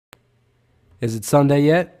Is it Sunday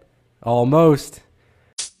yet? Almost.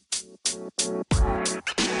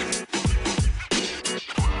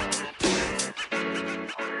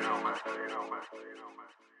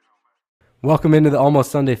 Welcome into the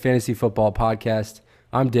Almost Sunday Fantasy Football Podcast.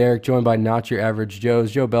 I'm Derek, joined by Not Your Average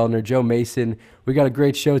Joes, Joe Belner, Joe Mason. We got a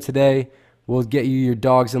great show today. We'll get you your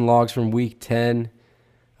dogs and logs from Week 10.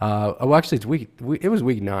 Actually, it was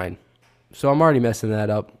Week 9. So I'm already messing that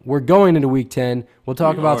up. We're going into Week 10. We'll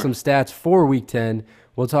talk about some stats for Week 10.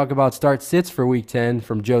 We'll talk about start sits for Week 10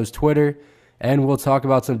 from Joe's Twitter. And we'll talk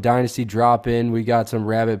about some Dynasty drop-in. We got some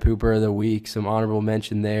Rabbit Pooper of the Week, some honorable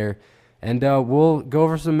mention there. And we'll go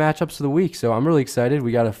over some matchups of the week. So I'm really excited.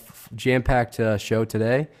 We got a jam-packed show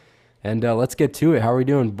today. And let's get to it. How are we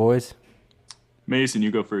doing, boys? Mason,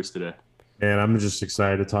 you go first today. And I'm just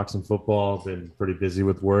excited to talk some football. I've been pretty busy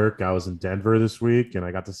with work. I was in Denver this week, and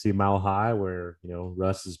I got to see Mile High, where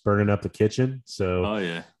Russ is burning up the kitchen. So,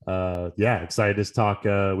 excited to talk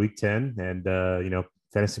Week 10, and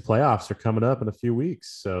fantasy playoffs are coming up in a few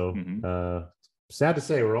weeks. So, sad to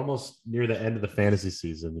say, we're almost near the end of the fantasy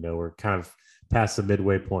season. We're kind of past the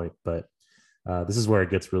midway point, but this is where it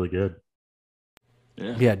gets really good.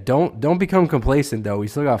 Yeah, don't become complacent though. We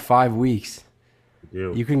still got 5 weeks.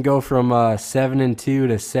 You can go from 7-2 to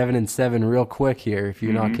 7-7 real quick here if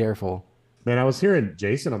you're not careful. Man, I was hearing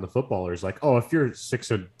Jason on the Footballers like, "Oh, if you're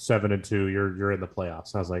 6-7-2, you're in the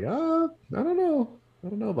playoffs." And I was like, I don't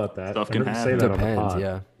know about that. Stuff can happen. Depends,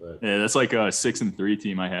 yeah. Yeah, that's like a 6-3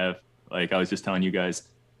 team I have. Like I was just telling you guys,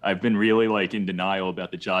 I've been really in denial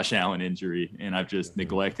about the Josh Allen injury, and I've just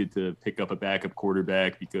neglected to pick up a backup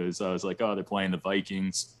quarterback because I was like, oh, they're playing the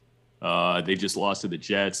Vikings. They just lost to the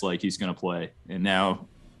Jets. He's going to play. And now,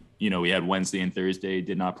 we had Wednesday and Thursday,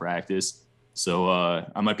 did not practice. So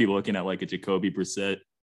I might be looking at a Jacoby Brissett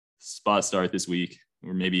spot start this week,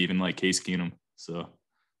 or maybe even Case Keenum. So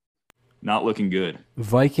not looking good.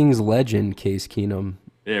 Vikings legend Case Keenum,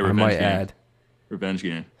 yeah, I might add. Revenge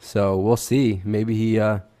game. So we'll see. Maybe he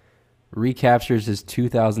recaptures his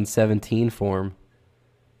 2017 form.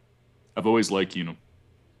 I've always liked Keenum.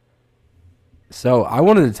 So I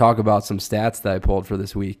wanted to talk about some stats that I pulled for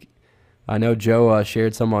this week. I know Joe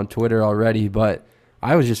shared some on Twitter already, but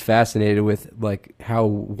I was just fascinated with how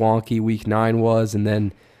wonky Week 9 was, and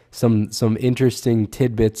then some interesting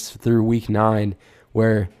tidbits through Week 9,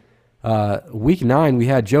 where Week 9 we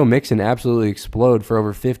had Joe Mixon absolutely explode for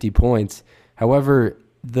over 50 points. However,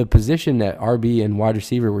 the position at RB and wide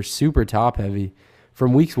receiver were super top heavy.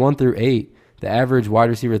 From weeks 1 through 8, the average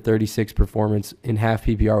wide receiver 36 performance in half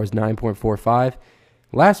PPR was 9.45.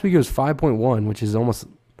 Last week it was 5.1, which is almost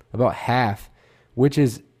about half, which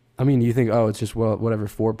is, you think, oh, it's just whatever,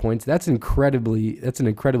 4 points. That's an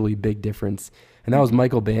incredibly big difference. And that was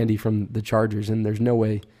Michael Bandy from the Chargers, and there's no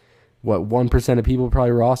way, 1% of people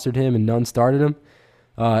probably rostered him and none started him.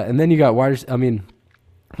 And then you got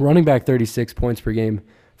running back 36 points per game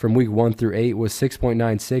from week 1 through 8 was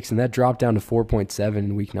 6.96, and that dropped down to 4.7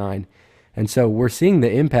 in week 9. And so we're seeing the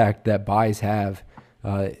impact that buys have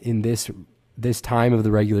in this time of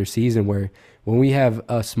the regular season, where when we have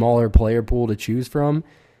a smaller player pool to choose from,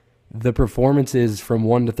 the performances from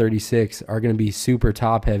 1 to 36 are going to be super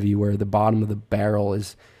top heavy, where the bottom of the barrel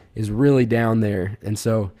is really down there. And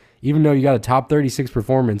so even though you got a top 36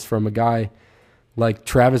 performance from a guy like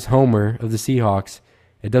Travis Homer of the Seahawks,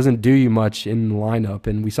 it doesn't do you much in the lineup.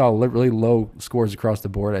 And we saw really low scores across the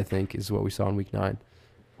board, I think, is what we saw in week 9.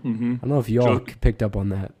 I don't know if you all picked up on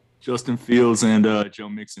that. Justin Fields and Joe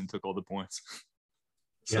Mixon took all the points.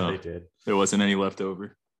 So yeah, they did. There wasn't any left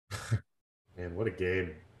over. Man, what a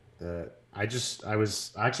game. I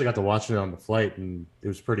actually got to watch it on the flight, and it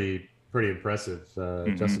was pretty impressive.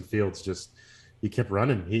 Justin Fields he kept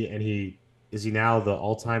running. He is now the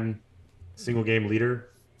all-time single game leader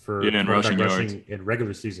for in rushing yards in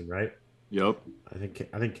regular season, right? Yep. I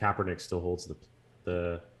think Kaepernick still holds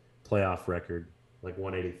the playoff record,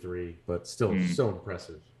 183, but still so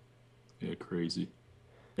impressive. Yeah, crazy.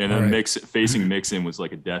 And then facing Mixon was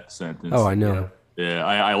like a death sentence. Oh, I know. Yeah,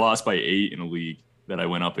 I lost by 8 in a league that I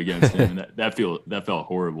went up against him. And that felt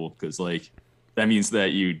horrible, because that means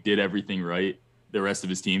that you did everything right. The rest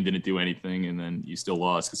of his team didn't do anything, and then you still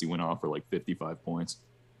lost because he went off for 55 points.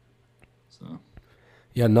 So.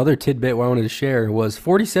 Yeah, another tidbit I wanted to share was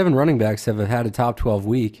 47 running backs have had a top 12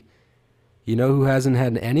 week. You know who hasn't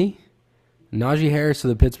had any? Najee Harris of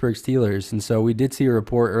the Pittsburgh Steelers. And so we did see a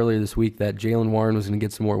report earlier this week that Jaylen Warren was going to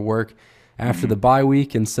get some more work after the bye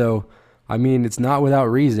week. And so, it's not without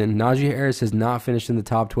reason. Najee Harris has not finished in the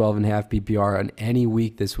top 12 in half PPR on any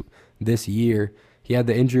week this year. He had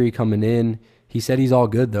the injury coming in. He said he's all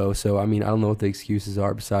good, though. So, I don't know what the excuses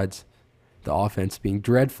are besides the offense being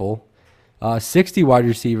dreadful. 60 wide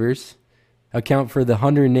receivers account for the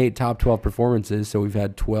 108 top 12 performances. So we've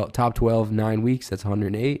had top 12, 9 weeks. That's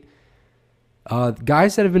 108.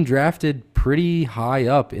 Guys that have been drafted pretty high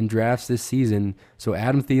up in drafts this season. So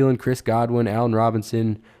Adam Thielen, Chris Godwin, Allen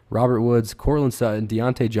Robinson, Robert Woods, Cortland Sutton,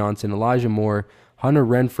 Deontay Johnson, Elijah Moore, Hunter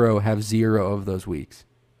Renfrow have 0 of those weeks.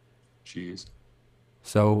 Jeez.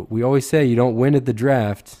 So we always say you don't win at the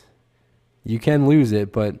draft. You can lose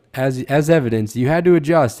it, but as evidence, you had to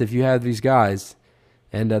adjust if you had these guys.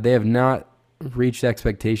 And they have not reached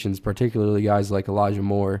expectations, particularly guys like Elijah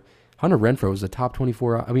Moore. Hunter Renfrow was a top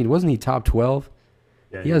 24. I mean, wasn't he top 12?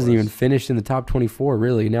 Yeah, he hasn't even finished in the top 24,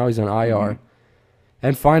 really. Now he's on IR. Mm-hmm.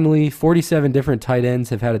 And finally, 47 different tight ends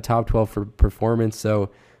have had a top 12 for performance. So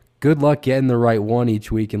good luck getting the right one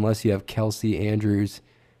each week unless you have Kelsey, Andrews,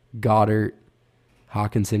 Goddard,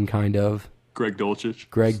 Hawkinson, kind of. Greg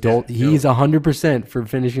Dulcich. He's 100% for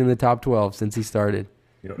finishing in the top 12 since he started.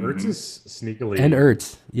 You know, Ertz is sneakily and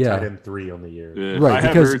Ertz, tight end 3 on the year. Yeah, right, I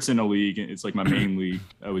have Ertz in a league. It's like my main league,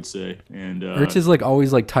 I would say. And Ertz is like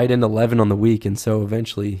always like tight end 11 on the week, and so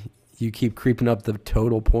eventually you keep creeping up the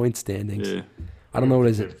total point standings. Yeah. I don't know what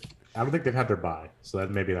is it. I don't think they've had their bye, so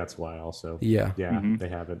maybe that's why. Also, yeah, they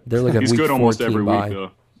haven't. They're like he's week good almost every bye. week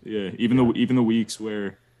though. Yeah, even the weeks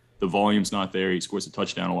where the volume's not there, he scores a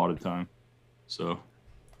touchdown a lot of the time. So.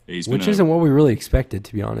 Which isn't what we really expected,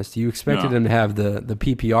 to be honest. You expected him to have the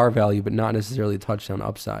PPR value, but not necessarily touchdown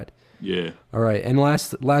upside. Yeah. All right, and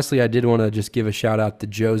lastly, I did want to just give a shout-out to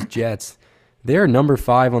Joe's Jets. They're number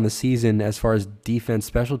 5 on the season as far as defense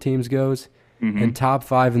special teams goes, and top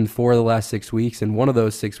 5 in 4 of the last 6 weeks, and one of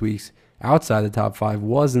those 6 weeks outside the top 5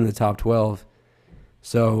 was in the top 12.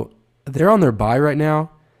 So they're on their bye right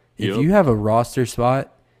now. If you have a roster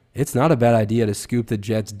spot, it's not a bad idea to scoop the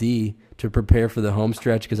Jets D to prepare for the home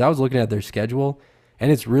stretch, because I was looking at their schedule,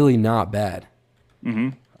 and it's really not bad.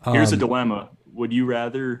 Here's a dilemma. Would you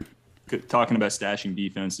rather, talking about stashing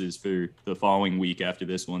defenses for the following week after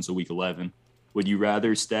this one, so week 11, would you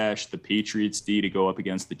rather stash the Patriots D to go up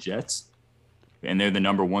against the Jets, and they're the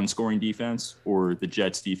number 1 scoring defense, or the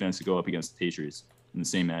Jets defense to go up against the Patriots in the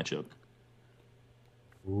same matchup?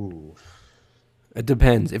 Ooh. It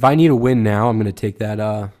depends. If I need a win now, I'm going to take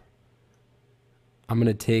that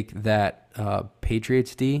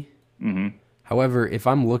Patriots D. However, if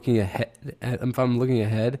I'm looking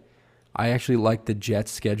ahead, I actually like the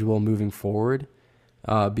Jets schedule moving forward,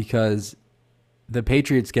 because the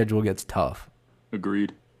Patriots schedule gets tough.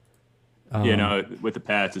 Agreed. With the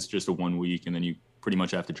Pats, it's just a 1 week, and then you pretty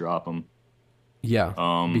much have to drop them. Yeah,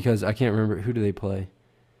 because I can't remember, who do they play?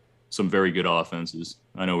 Some very good offenses.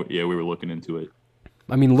 I know. Yeah, we were looking into it.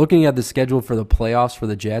 I mean, looking at the schedule for the playoffs for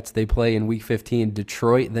the Jets, they play in Week 15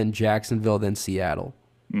 Detroit, then Jacksonville, then Seattle.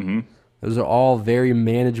 Those are all very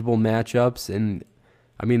manageable matchups, and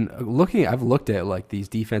I mean, I've looked at like these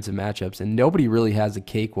defensive matchups, and nobody really has a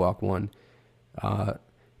cakewalk one.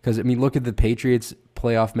 Because I mean, look at the Patriots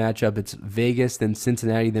playoff matchup. It's Vegas, then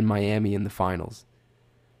Cincinnati, then Miami in the finals.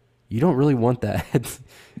 You don't really want that.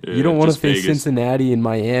 You don't want to face Vegas. Cincinnati and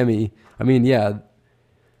Miami. I mean,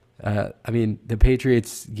 the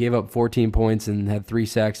Patriots gave up 14 points and had 3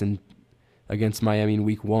 sacks against Miami in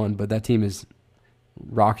week 1, but that team is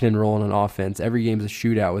rocking and rolling on offense. Every game's a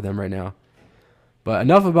shootout with them right now. But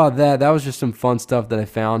enough about that. That was just some fun stuff that I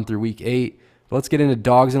found through week 8. But let's get into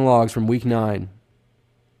dogs and logs from week 9.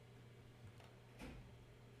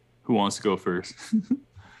 Who wants to go first?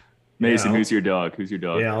 Mason, who's your dog?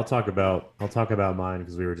 Yeah, I'll talk about mine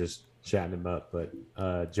because we were just chatting him up.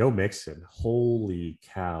 But Joe Mixon, holy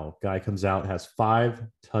cow. Guy comes out, has 5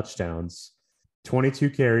 touchdowns, 22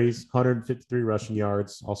 carries, 153 rushing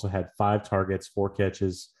yards, also had 5 targets, 4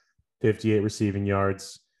 catches, 58 receiving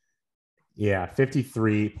yards. Yeah,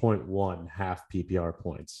 53.1 half PPR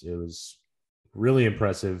points. It was really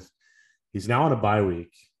impressive. He's now on a bye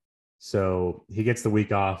week, so he gets the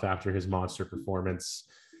week off after his monster performance.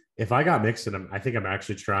 If I got Mixon, I think I'm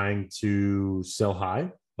actually trying to sell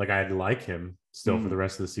high. Like, I'd like him still for the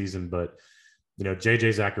rest of the season. But,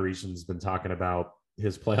 JJ Zacharyason's been talking about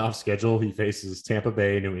his playoff schedule. He faces Tampa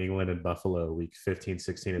Bay, New England, and Buffalo week 15,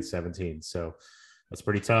 16, and 17. So that's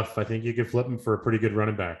pretty tough. I think you could flip him for a pretty good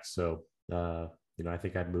running back. So, I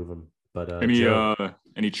think I'd move him. But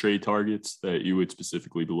any trade targets that you would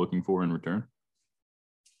specifically be looking for in return?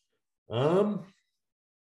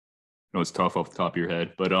 No, it's tough off the top of your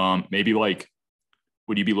head, but maybe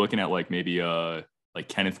would you be looking at maybe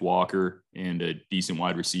Kenneth Walker and a decent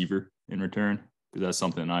wide receiver in return? Because that's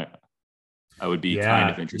something I would be kind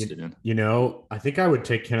of interested in. I think I would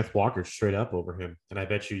take Kenneth Walker straight up over him, and I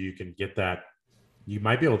bet you can get that. You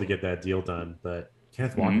might be able to get that deal done, but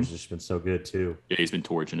Kenneth Walker's just been so good too. Yeah, he's been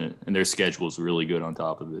torching it, and their schedule's really good on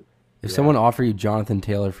top of it. If someone offered you Jonathan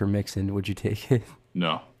Taylor for Mixon, would you take it?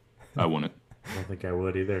 No, I wouldn't. I don't think I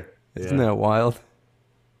would either. Isn't that wild?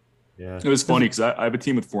 Yeah. It was funny because I have a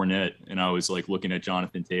team with Fournette, and I was like looking at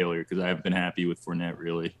Jonathan Taylor because I haven't been happy with Fournette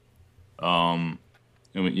really. And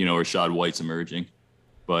Rashad White's emerging,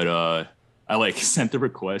 but I like sent the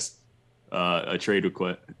request, a trade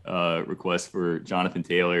request for Jonathan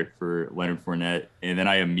Taylor for Leonard Fournette, and then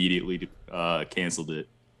I immediately canceled it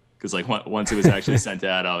because like once it was actually sent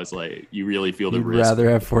out, I was like, you really feel the You'd risk. Rather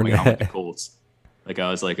have Fournette. With the Colts. Like I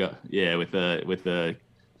was like, with the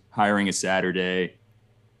hiring a Saturday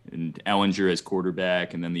and Ellinger as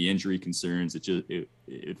quarterback, and then the injury concerns,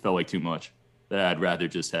 it felt like too much. That I'd rather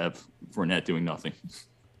just have Fournette doing nothing.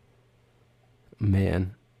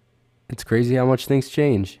 Man, it's crazy how much things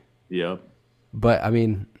change. Yep. But, I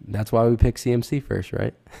mean, that's why we pick CMC first,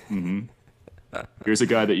 right? Mm-hmm. Here's a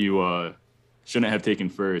guy that you shouldn't have taken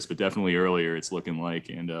first, but definitely earlier it's looking like,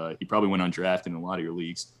 and he probably went undrafted in a lot of your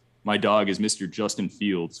leagues. My dog is Mr. Justin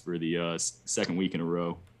Fields for the second week in a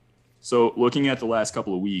row. So looking at the last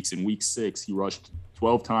couple of weeks, in week 6, he rushed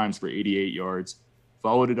 12 times for 88 yards,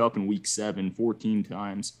 followed it up in week 7, 14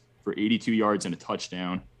 times for 82 yards and a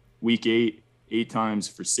touchdown. Week 8 times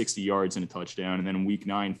for 60 yards and a touchdown. And then in week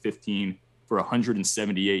 9, 15 for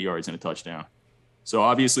 178 yards and a touchdown. So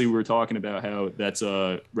obviously we're talking about how that's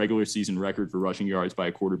a regular season record for rushing yards by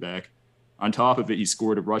a quarterback. On top of it, he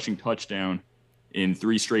scored a rushing touchdown in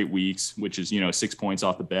 3 straight weeks, which is, 6 points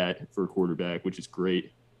off the bat for a quarterback, which is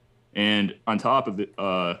great. And on top of it,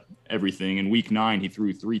 everything, in week 9, he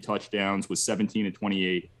threw 3 touchdowns with 17 and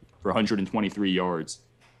 28 for 123 yards.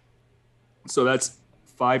 So that's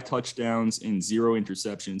 5 touchdowns and 0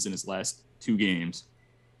 interceptions in his last 2 games.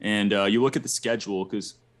 And you look at the schedule,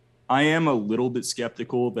 because I am a little bit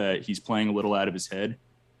skeptical that he's playing a little out of his head,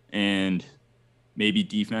 and maybe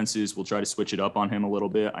defenses will try to switch it up on him a little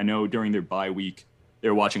bit. I know during their bye week,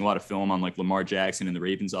 they're watching a lot of film on like Lamar Jackson and the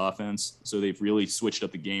Ravens offense. So they've really switched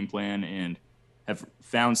up the game plan and have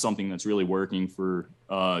found something that's really working for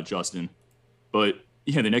Justin. But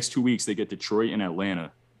yeah, the next 2 weeks they get Detroit and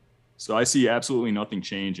Atlanta. So I see absolutely nothing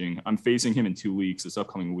changing. I'm facing him in 2 weeks this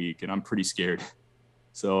upcoming week, and I'm pretty scared.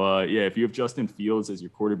 So if you have Justin Fields as your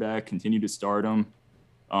quarterback, continue to start him.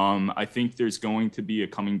 I think there's going to be a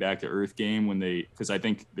coming back to earth game because I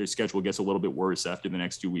think their schedule gets a little bit worse after the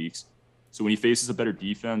next 2 weeks. So when he faces a better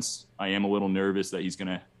defense, I am a little nervous that he's going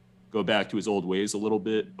to go back to his old ways a little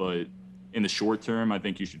bit. But in the short term, I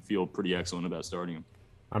think you should feel pretty excellent about starting him.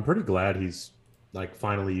 I'm pretty glad he's like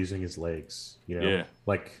finally using his legs. Yeah.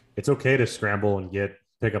 Like it's okay to scramble and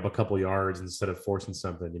pick up a couple yards instead of forcing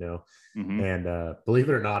something. Mm-hmm. And believe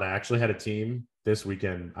it or not, I actually had a team this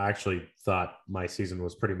weekend. I actually thought my season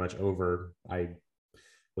was pretty much over. I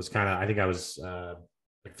was I think I was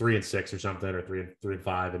like 3-6 or something, or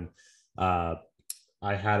 3-5, and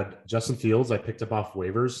I had Justin Fields I picked up off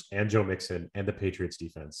waivers, and Joe Mixon, and the Patriots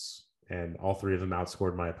defense, and all 3 of them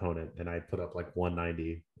outscored my opponent, and I put up like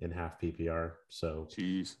 190 in half PPR. So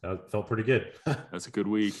jeez, that felt pretty good. That's a good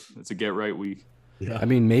week. That's a get right week. Yeah. I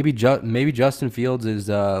mean, maybe Justin Fields is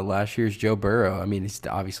last year's Joe Burrow. I mean, he's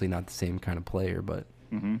obviously not the same kind of player, but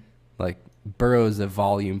like Burrow is a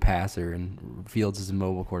volume passer and Fields is a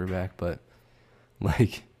mobile quarterback. But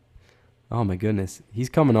like, oh my goodness, he's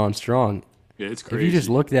coming on strong. Yeah, it's crazy. If you just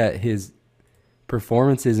looked at his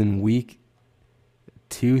performances in week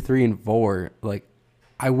 2, 3, and 4, like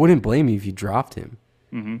I wouldn't blame you if you dropped him.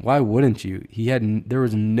 Mm-hmm. Why wouldn't you? There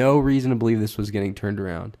was no reason to believe this was getting turned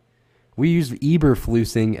around. We used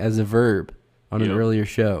Eberflusing as a verb on an earlier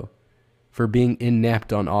show for being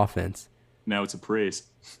inept on offense. Now it's a praise.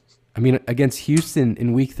 I mean, against Houston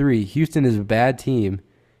in week 3, Houston is a bad team.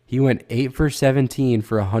 He went 8 for 17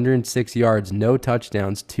 for 106 yards, no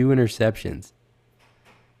touchdowns, 2 interceptions.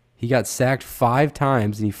 He got sacked 5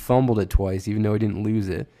 times and he fumbled it twice, even though he didn't lose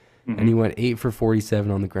it. Mm-hmm. And he went 8 for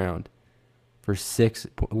 47 on the ground for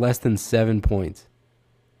less than 7 points.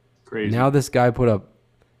 Crazy. Now this guy put up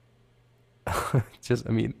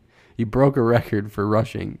he broke a record for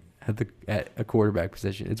rushing at a quarterback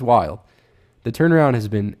position. It's wild. The turnaround has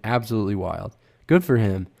been absolutely wild. Good for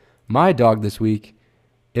him. My dog this week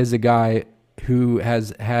is a guy who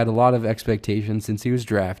has had a lot of expectations since he was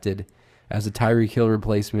drafted as a Tyreek Hill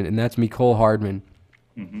replacement, and that's Mecole Hardman,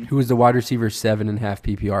 who is the wide receiver 7.5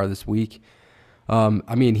 PPR this week.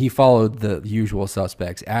 He followed the usual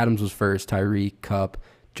suspects. Adams was first, Tyreek, Kupp,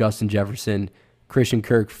 Justin Jefferson, Christian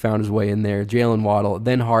Kirk found his way in there, Jalen Waddle,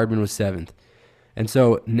 then Hardman was 7th. And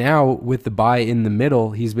so now with the bye in the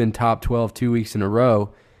middle, he's been top 12 2 weeks in a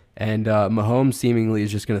row, And Mahomes seemingly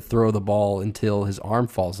is just going to throw the ball until his arm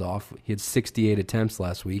falls off. He had 68 attempts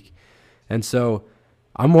last week. And so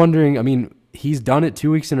I'm wondering, I mean, he's done it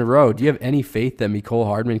 2 weeks in a row. Do you have any faith that Mecole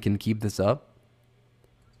Hardman can keep this up?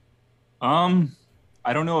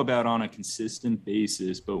 I don't know about on a consistent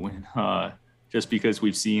basis, but when just because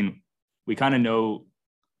we kind of know,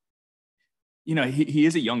 he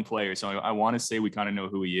is a young player, so I want to say we kind of know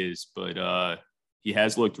who he is, but he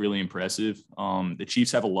has looked really impressive. The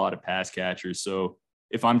Chiefs have a lot of pass catchers, so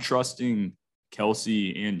if I'm trusting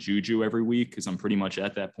Kelsey and Juju every week, because I'm pretty much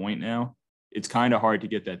at that point now, it's kind of hard to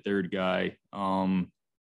get that third guy.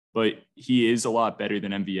 But he is a lot better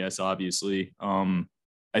than MVS, obviously.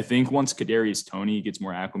 I think once Kadarius Toney gets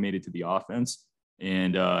more acclimated to the offense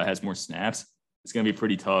and has more snaps, it's going to be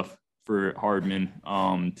pretty tough for Hardman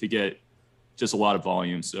to get just a lot of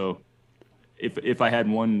volume. So if I had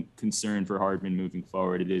one concern for Hardman moving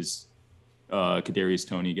forward, it is Kadarius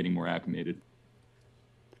Toney getting more acclimated.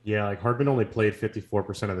 Yeah, like Hardman only played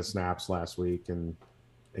 54% of the snaps last week, and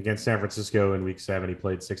against San Francisco in week 7, he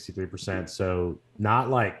played 63%. So he's not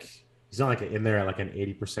like in there at like an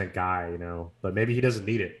 80% guy, but maybe he doesn't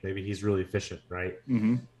need it. Maybe he's really efficient, right?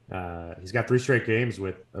 Mm-hmm. He's got 3 straight games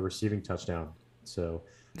with a receiving touchdown. So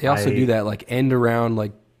they also do that like end around,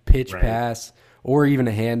 like pitch pass or even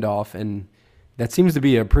a handoff. And that seems to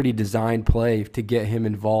be a pretty designed play to get him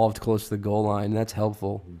involved close to the goal line. That's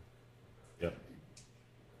helpful. Yep.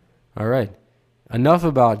 All right. Enough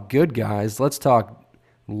about good guys. Let's talk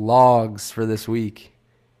logs for this week.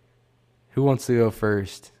 Who wants to go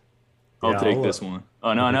first? I'll take this one.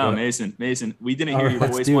 Oh, no, Mason. We didn't hear your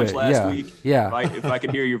voice much last week. Yeah. If I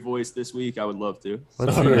could hear your voice this week, I would love to.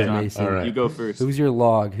 Let's hear it, Mason. All right. You go first. Who's your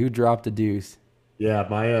log? Who dropped a deuce? Yeah,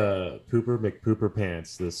 my Pooper McPooper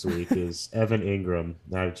pants this week is Evan Ingram.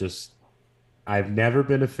 I've never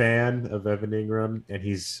been a fan of Evan Ingram, and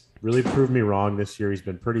he's really proved me wrong this year. He's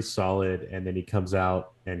been pretty solid, and then he comes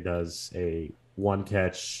out and does a 1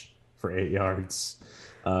 catch for 8 yards.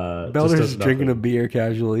 Belder's drinking a beer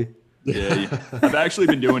casually. Yeah. I've actually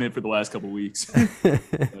been doing it for the last couple of weeks.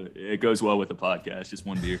 It goes well with the podcast. Just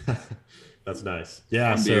 1 beer. That's nice.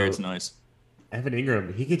 Yeah, one beer, it's nice. Evan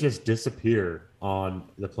Ingram, he could just disappear on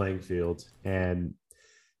the playing field, and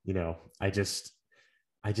I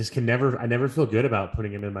never feel good about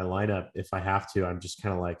putting him in my lineup. If I have to, I'm just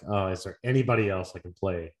kind of like, oh, is there anybody else I can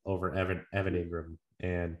play over Evan Ingram?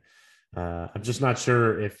 And I'm just not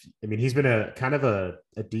sure he's been a kind of a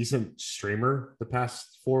decent streamer the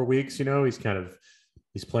past 4 weeks.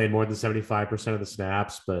 He's playing more than 75% of the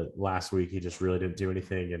snaps, but last week he just really didn't do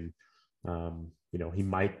anything. And, he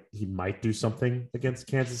might do something against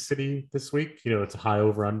Kansas City this week. It's a high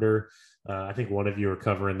over under. I think one of you are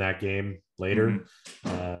covering that game later.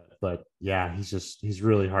 Mm-hmm. But yeah, he's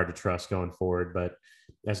really hard to trust going forward. But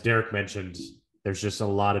as Derek mentioned, there's just a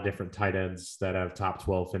lot of different tight ends that have top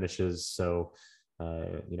 12 finishes. So,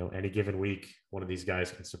 any given week, one of these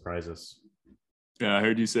guys can surprise us. Yeah, I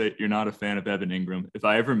heard you say you're not a fan of Evan Ingram. If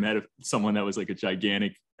I ever met someone that was like a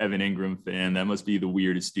gigantic Evan Ingram fan, that must be the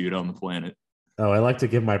weirdest dude on the planet. Oh, I like to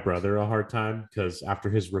give my brother a hard time because after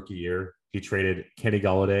his rookie year, he traded Kenny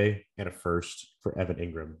Golladay and a first for Evan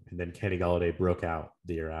Ingram. And then Kenny Golladay broke out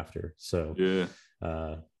the year after. So,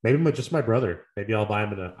 yeah. Maybe just my brother. Maybe I'll buy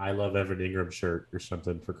him an I Love Evan Ingram shirt or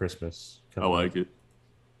something for Christmas. I like it.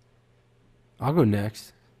 I'll go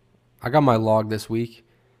next. I got my log this week,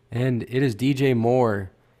 and it is DJ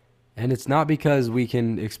Moore. And it's not because we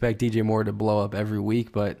can expect DJ Moore to blow up every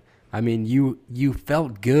week, but, you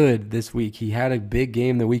felt good this week. He had a big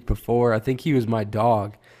game the week before. I think he was my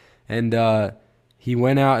dog. And he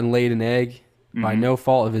went out and laid an egg by no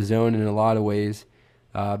fault of his own in a lot of ways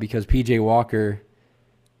because P.J. Walker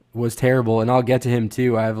was terrible, and I'll get to him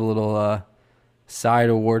too. I have a little side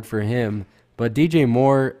award for him. But DJ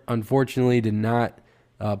Moore, unfortunately, did not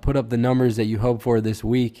put up the numbers that you hope for this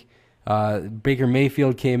week. Baker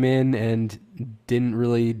Mayfield came in and didn't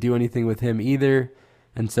really do anything with him either.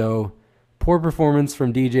 And so poor performance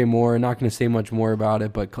from DJ Moore. Not going to say much more about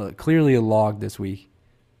it, but clearly a log this week.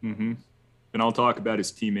 Mm-hmm. And I'll talk about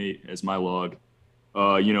his teammate as my log.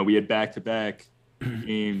 We had back-to-back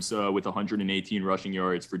games with 118 rushing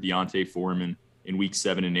yards for Deontay Foreman in week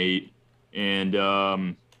 7 and 8.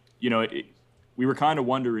 And, we were kind of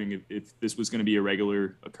wondering if this was going to be a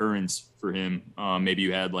regular occurrence for him. Maybe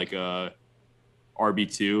you had like a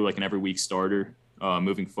RB2, like an every week starter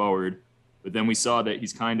moving forward. But then we saw that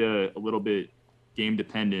he's kind of a little bit game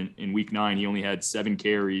dependent. In week 9, he only had 7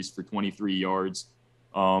 carries for 23 yards.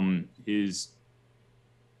 His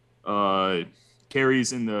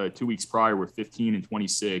carries in the 2 weeks prior were 15 and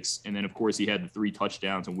 26. And then, of course, he had the 3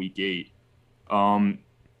 touchdowns in week 8.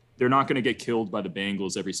 they're not going to get killed by the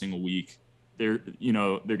Bengals every single week. They're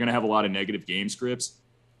going to have a lot of negative game scripts.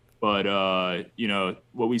 But,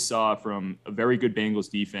 what we saw from a very good Bengals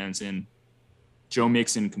defense, and Joe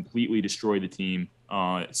Mixon completely destroyed the team.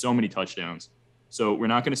 So many touchdowns. So we're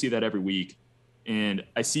not going to see that every week. And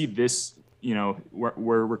I see this,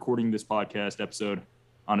 we're recording this podcast episode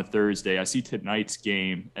on a Thursday. I see tonight's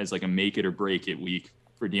game as like a make it or break it week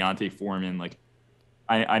for D'Onta Foreman. Like,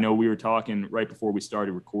 I know we were talking right before we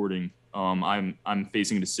started recording. I'm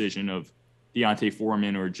facing a decision of D'Onta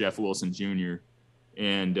Foreman or Jeff Wilson Jr.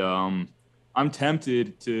 And I'm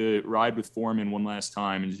tempted to ride with Foreman one last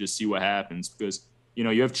time and just see what happens because,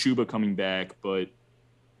 you have Chuba coming back, but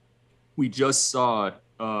we just saw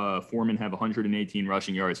Foreman have 118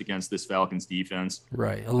 rushing yards against this Falcons defense.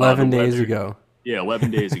 Right, 11 days ago. Yeah,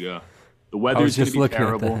 11 days ago. The weather's going to be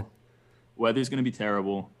terrible. Weather's going to be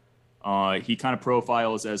terrible. He kind of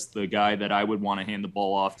profiles as the guy that I would want to hand the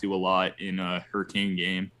ball off to a lot in a Hurricane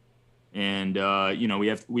game. And,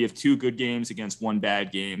 we have 2 good games against 1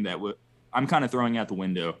 bad game that I'm kind of throwing out the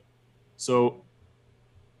window. So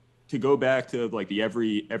to go back to like the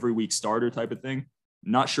every week starter type of thing,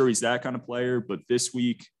 not sure he's that kind of player, but this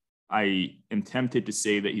week I am tempted to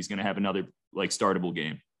say that he's going to have another like startable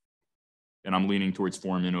game. And I'm leaning towards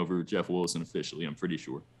Foreman over Jeff Wilson officially, I'm pretty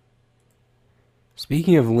sure.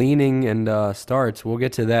 Speaking of leaning and starts, we'll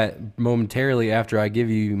get to that momentarily after I give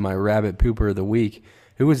you my rabbit pooper of the week,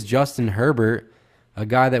 who was Justin Herbert, a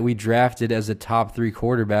guy that we drafted as a top 3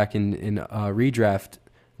 quarterback in redraft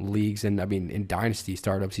leagues. And I mean, in Dynasty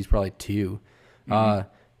startups, he's probably 2.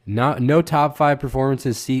 No top 5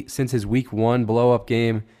 performances since his week 1 blow-up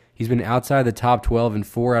game. He's been outside the top 12 in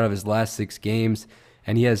 4 out of his last 6 games.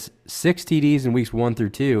 And he has 6 TDs in weeks 1 through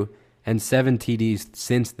 2 and 7 TDs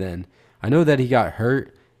since then. I know that he got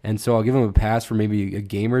hurt, and so I'll give him a pass for maybe a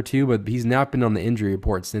game or 2, but he's not been on the injury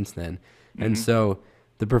report since then. And so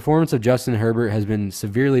the performance of Justin Herbert has been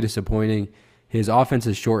severely disappointing. His offense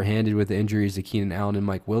is shorthanded with the injuries to Keenan Allen and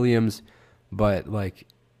Mike Williams, but like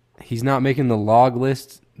he's not making the log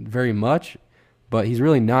list very much, but he's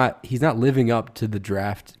not living up to the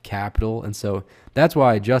draft capital. And so that's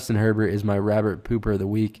why Justin Herbert is my rabbit pooper of the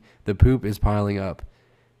week. The poop is piling up.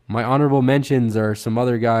 My honorable mentions are some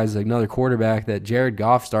other guys, like another quarterback that Jared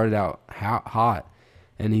Goff started out hot,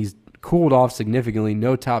 and he's cooled off significantly.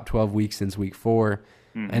 No top 12 weeks since week 4.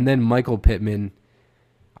 And then Michael Pittman.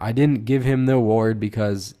 I didn't give him the award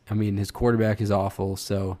because, I mean, his quarterback is awful,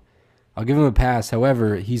 so I'll give him a pass.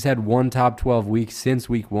 However, he's had 1 top 12 week since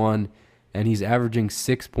week 1, and he's averaging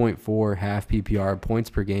 6.4 half PPR points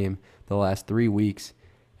per game the last 3 weeks,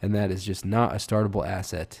 and that is just not a startable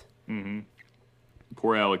asset.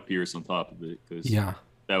 Poor Alec Pierce on top of it because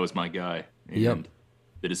that was my guy. And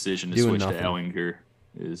the decision to switch to Ellinger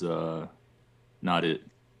is not it.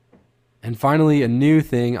 And finally, a new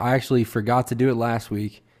thing. I actually forgot to do it last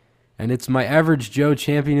week, and it's my average Joe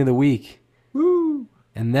champion of the week. Woo!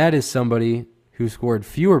 And that is somebody who scored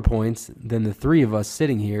fewer points than the 3 of us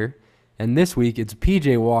sitting here. And this week, it's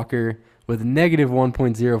PJ Walker with negative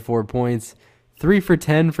 1.04 points, 3 for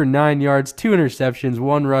 10 for 9 yards, 2 interceptions,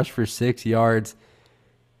 1 rush for 6 yards.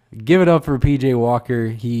 Give it up for PJ Walker.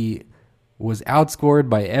 He was outscored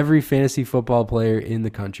by every fantasy football player in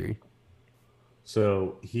the country.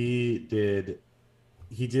 So he did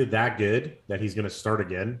that good that he's going to start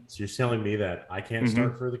again. So you're telling me that I can't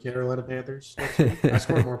start for the Carolina Panthers? I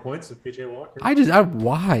scored more points than PJ Walker.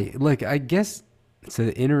 Why? Like, I guess it's an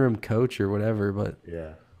interim coach or whatever, but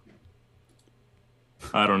yeah.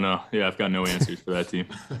 I don't know. Yeah, I've got no answers for that team.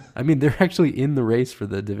 I mean, they're actually in the race for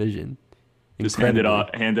the division. Just hand it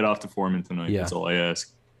off to Foreman tonight. Yeah. That's all I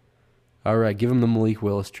ask. All right, give him the Malik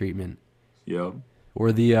Willis treatment. Yep.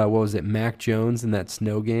 Or the, what was it, Mac Jones in that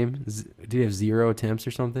snow game? Did he have 0 attempts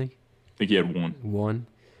or something? I think he had 1. 1?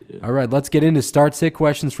 Yeah. All right, let's get into start-sit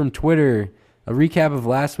questions from Twitter. A recap of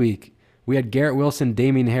last week. We had Garrett Wilson,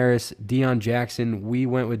 Damian Harris, Deion Jackson. We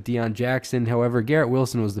went with Deion Jackson. However, Garrett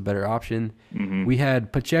Wilson was the better option. We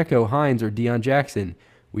had Pacheco, Hines, or Deion Jackson.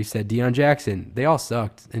 We said Deion Jackson. They all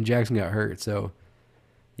sucked, and Jackson got hurt, so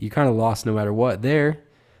you kind of lost no matter what there.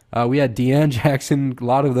 We had Deion Jackson, a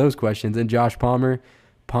lot of those questions, and Josh Palmer.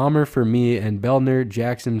 Palmer for me and Beldner,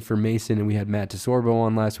 Jackson for Mason, and we had Matt Tesorbo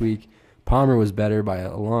on last week. Palmer was better by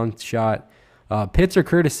a long shot. Pitts or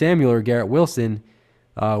Curtis Samuel or Garrett Wilson.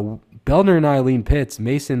 Beldner and I leaned Pitts.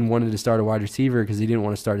 Mason wanted to start a wide receiver because he didn't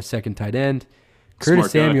want to start a second tight end.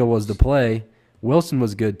 Curtis Samuel was the play. Wilson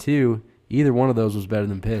was good too. Either one of those was better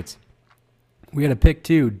than Pitts. We had a pick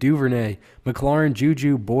 2, Duvernay, McLaurin,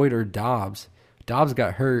 Juju, Boyd, or Dobbs. Dobbs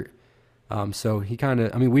got hurt, so he kind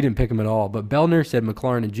of, I mean, we didn't pick him at all. But Beldner said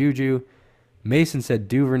McLaurin and Juju. Mason said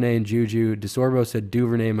Duvernay and Juju. DeSorbo said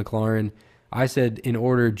Duvernay, McLaurin. I said in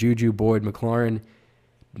order Juju, Boyd, McLaurin.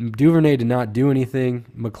 Duvernay did not do anything.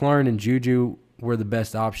 McLaurin and Juju were the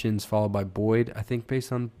best options, followed by Boyd, I think,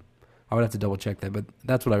 based on – I would have to double-check that, but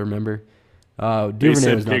that's what I remember. Duvernay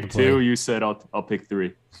said was not pick the play. 2. You said I'll pick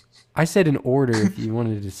 3. I said in order if you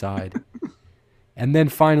wanted to decide. And then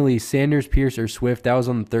finally, Sanders, Pierce, or Swift. That was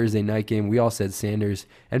on the Thursday night game. We all said Sanders.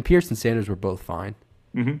 And Pierce and Sanders were both fine.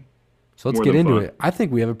 Mm-hmm. So let's get into it. I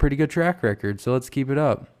think we have a pretty good track record, so let's keep it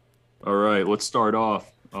up. All right, let's start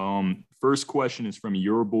off. First question is from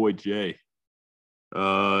your boy Jay.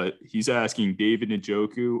 He's asking David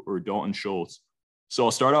Njoku or Dalton Schultz. So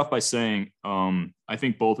I'll start off by saying I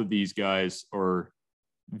think both of these guys are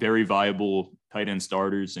very viable tight end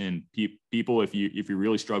starters, and people, if you're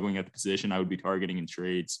really struggling at the position, I would be targeting in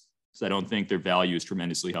trades because I don't think their value is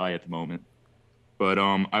tremendously high at the moment. But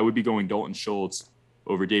I would be going Dalton Schultz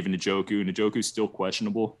over David Njoku. Njoku's still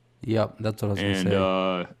questionable. Yep, that's what I was going to say.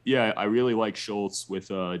 And yeah, I really like Schultz with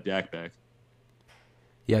Dak back.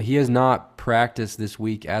 Yeah, he has not practiced this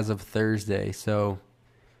week as of Thursday, so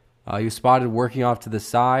he was spotted working off to the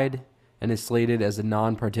side and is slated as a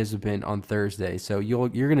non-participant on Thursday. So you're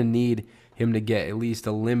going to need him to get at least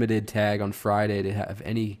a limited tag on Friday to have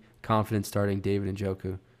any confidence starting David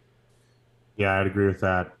Njoku. Yeah, I'd agree with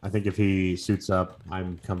that. I think if he suits up,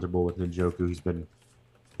 I'm comfortable with Njoku. He's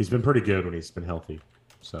been pretty good when he's been healthy.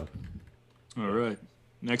 So, all right.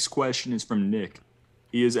 Next question is from Nick.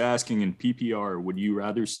 He is asking in PPR, would you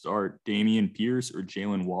rather start Dameon Pierce or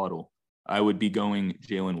Jalen Waddle? I would be going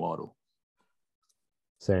Jalen Waddle.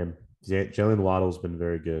 Same. Jalen Waddle's been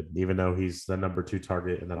very good. Even though he's the number 2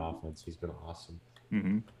 target in that offense, he's been awesome.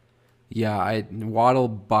 Mm-hmm. Yeah, Waddle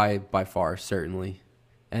by far, certainly.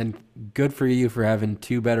 And good for you for having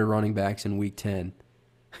 2 better running backs in Week 10.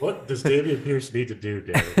 What does Dameon Pierce need to do,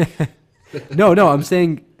 Derek? No, I'm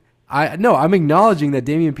saying I'm acknowledging that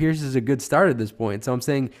Dameon Pierce is a good start at this point. So I'm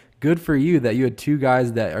saying good for you that you had 2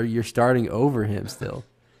 guys that you're starting over him still.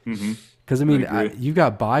 Mm-hmm. Because, you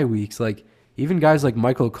got bye weeks. Like, even guys like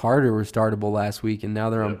Michael Carter were startable last week, and now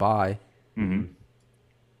they're on bye. Mm-hmm.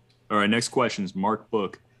 All right, next question is Mark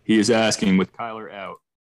Book. He is asking, with Kyler out,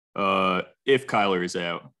 if Kyler is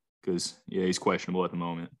out, because, he's questionable at the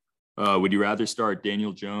moment, would you rather start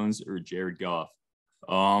Daniel Jones or Jared Goff?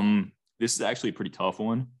 This is actually a pretty tough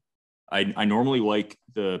one. I normally like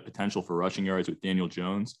the potential for rushing yards with Daniel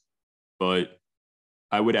Jones, but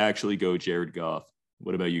I would actually go Jared Goff.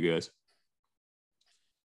 What about you guys?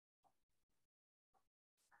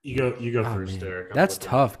 You go first, Derek. That's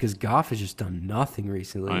tough because Goff has just done nothing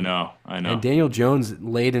recently. I know. And Daniel Jones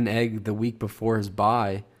laid an egg the week before his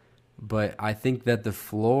bye, but I think that the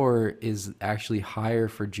floor is actually higher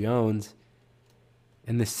for Jones,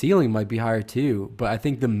 and the ceiling might be higher too, but I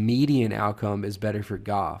think the median outcome is better for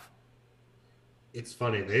Goff. It's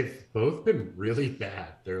funny. They've both been really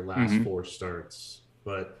bad their last 4 starts,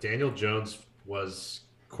 but Daniel Jones was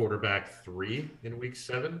quarterback 3 in Week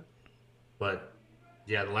 7, but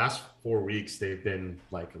yeah, the last 4 weeks they've been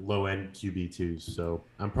like low-end QB2s. So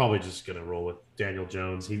I'm probably just gonna roll with Daniel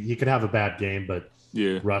Jones. He could have a bad game, but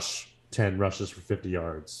rush 10 rushes for 50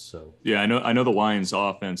 yards. So yeah, I know the Lions'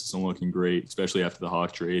 offense isn't looking great, especially after the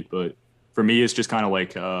Hawk trade. But for me, it's just kind of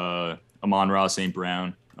like Amon-Ra St.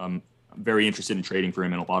 Brown. I'm very interested in trading for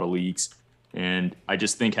him in a lot of leagues, and I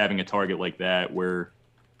just think having a target like that where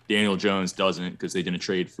Daniel Jones doesn't, because they didn't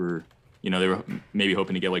trade for, they were maybe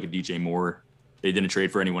hoping to get like a DJ Moore. They didn't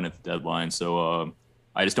trade for anyone at the deadline. So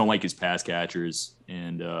I just don't like his pass catchers.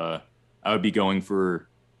 And I would be going for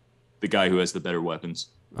the guy who has the better weapons.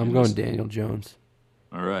 I'm going Daniel Jones.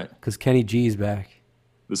 All right. Because Kenny G's back.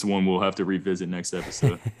 This one we'll have to revisit next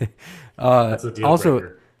episode. That's a deal also,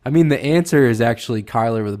 breaker. The answer is actually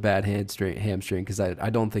Kyler with a bad hamstring because I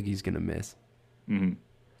don't think he's going to miss. Mm-hmm.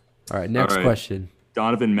 All right, next question.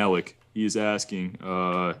 Donovan Melick. He is asking,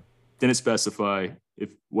 didn't specify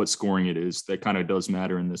what scoring it is. That kind of does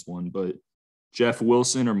matter in this one, but Jeff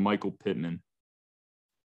Wilson or Michael Pittman?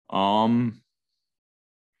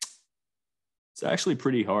 It's actually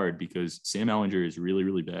pretty hard because Sam Ehlinger is really,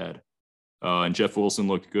 really bad. And Jeff Wilson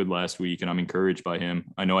looked good last week, and I'm encouraged by him.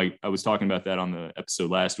 I know I was talking about that on the episode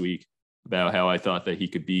last week about how I thought that he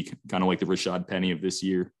could be kind of like the Rashad Penny of this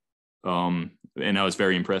year. And I was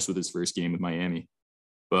very impressed with his first game with Miami.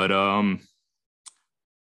 But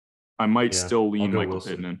I might still lean Michael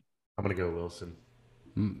Pittman. I'm going to go Wilson.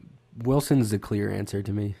 Wilson's the clear answer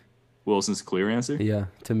to me. Wilson's the clear answer? Yeah,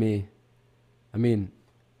 to me.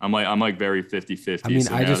 I'm like very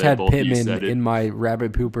 50-50. I just had Pittman in my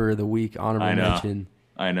Rabbit Pooper of the Week honorable mention.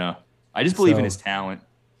 I know. I just believe in his talent.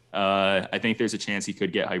 I think there's a chance he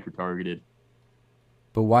could get hyper-targeted.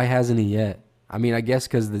 but why hasn't he yet? I mean, I guess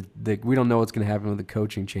because we don't know what's going to happen with the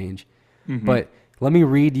coaching change. Mm-hmm. But let me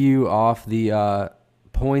read you off the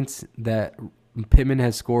points that Pittman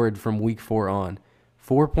has scored from week 4 on.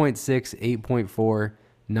 4.6, 8.4,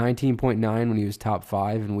 19.9 when he was top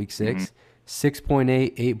 5 in week 6,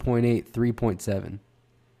 6.8, 8.8, 3.7.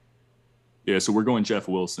 Yeah, so we're going Jeff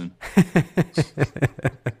Wilson.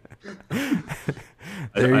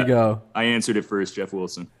 There you go. I answered it first, Jeff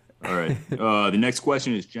Wilson. All right. The next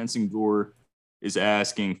question is Jensen Gore is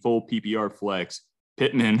asking full PPR flex,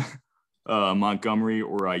 Pittman, Montgomery,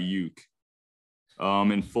 or Ayuk.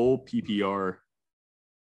 In full PPR,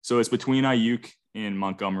 so it's between Ayuk and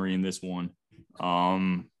Montgomery in this one.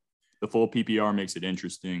 The full PPR makes it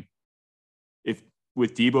interesting. If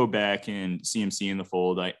with Debo back and CMC in the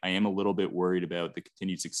fold, I am a little bit worried about the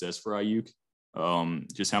continued success for Ayuk.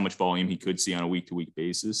 Just how much volume he could see on a week-to-week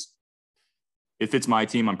basis. If it's my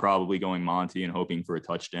team, I'm probably going Monty and hoping for a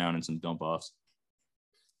touchdown and some dump-offs.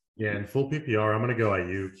 Yeah, in full PPR, I'm going to go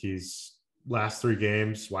Ayuk. He's last 3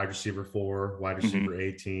 games, wide receiver 4, wide receiver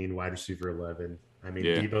 18, wide receiver 11. I mean,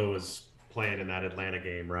 Debo was playing in that Atlanta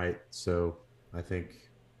game, right? So I think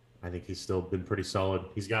he's still been pretty solid.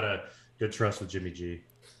 He's got a good trust with Jimmy G.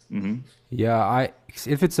 Mm-hmm. Yeah,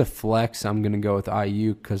 if it's a flex, I'm gonna go with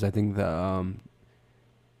IU because I think the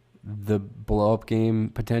blow up game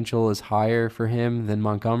potential is higher for him than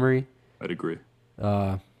Montgomery. I'd agree.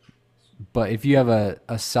 But if you have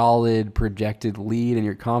a solid projected lead and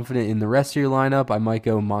you're confident in the rest of your lineup, I might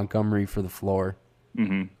go Montgomery for the floor.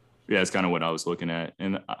 Mm-hmm. Yeah, that's kind of what I was looking at.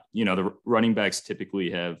 And the running backs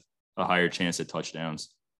typically have a higher chance at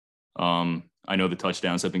touchdowns. I know the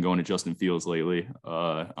touchdowns have been going to Justin Fields lately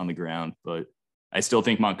on the ground, but I still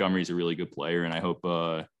think Montgomery's a really good player, and I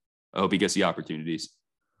hope he gets the opportunities.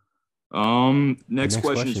 Next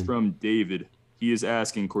question is from David. He is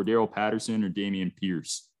asking Cordero Patterson or Dameon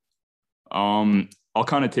Pierce. I'll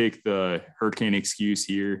kind of take the hurricane excuse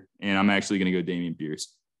here, and I'm actually going to go Dameon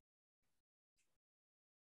Pierce.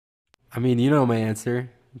 I mean, you know my answer.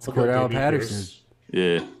 It's Cordero Patterson.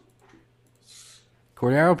 Pierce. Yeah.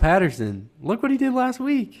 Cordero Patterson. Look what he did last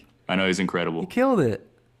week. I know, he's incredible. He killed it.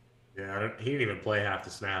 Yeah, he didn't even play half the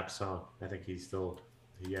snaps, so I think he's still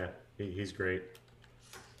he's great.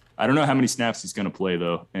 I don't know how many snaps he's going to play,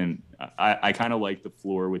 though, and I kind of like the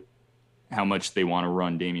floor with how much they want to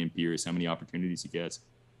run Dameon Pierce, how many opportunities he gets.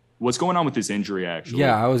 What's going on with this injury, actually?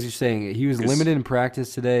 Yeah, I was just saying, he was limited in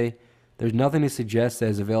practice today. There's nothing to suggest that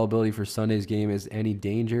his availability for Sunday's game is any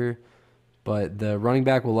danger, but the running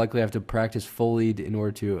back will likely have to practice fully in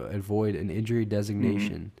order to avoid an injury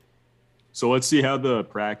designation. Mm-hmm. So let's see how the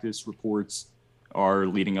practice reports are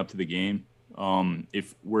leading up to the game.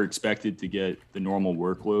 If we're expected to get the normal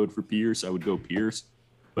workload for Pierce, I would go Pierce.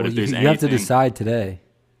 But if there's anything, you have to decide today.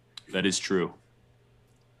 That is true.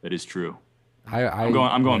 I'm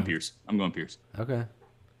going Pierce. I'm going Pierce. Okay.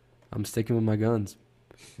 I'm sticking with my guns.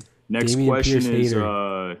 Next question is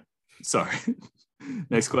sorry.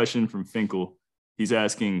 Next question from Finkel. He's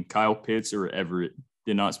asking Kyle Pitts or Everett.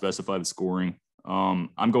 Did not specify the scoring.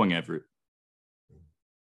 I'm going Everett.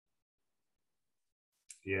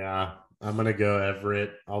 Yeah, I'm gonna go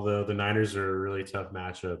Everett. Although the Niners are a really tough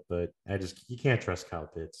matchup, but you can't trust Kyle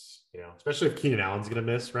Pitts. Especially if Keenan Allen's gonna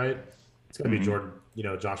miss, right? It's gonna be Jordan,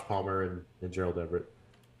 Josh Palmer and Gerald Everett.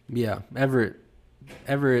 Yeah,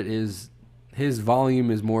 Everett is his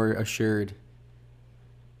volume is more assured,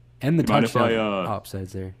 and the touchdown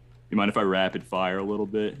upsides there. You mind if I rapid fire a little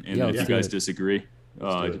bit, and if you guys disagree,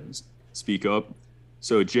 speak up.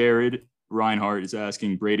 So Jared Reinhardt is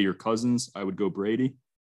asking Brady or Cousins. I would go Brady.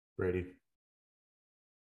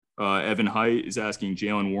 Evan Height is asking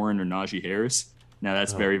Jalen Warren or Najee Harris. Now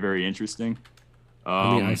that's very, very interesting.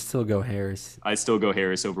 I still go Harris. I still go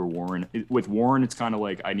Harris over Warren. With Warren, it's kind of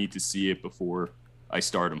like I need to see it before I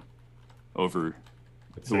start him over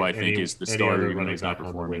who I think is the starter even though he's not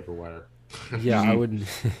performing. Yeah, I wouldn't.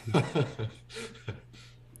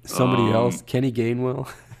 Somebody else, Kenny Gainwell.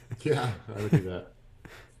 Yeah, I would do that.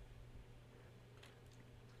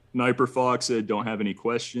 Sniper Fox said, don't have any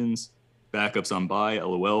questions. Backups on bye,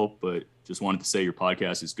 LOL, but just wanted to say your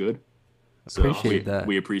podcast is good. So appreciate that.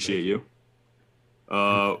 We appreciate you.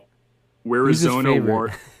 Arizona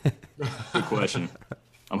Ward. Good question.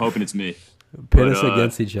 I'm hoping it's me. Pit us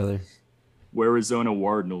against each other. Arizona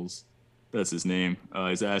Wardnals, that's his name,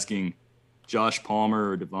 is asking Josh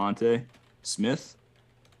Palmer or Devontae Smith.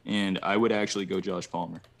 And I would actually go Josh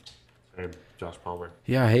Palmer. Josh Palmer.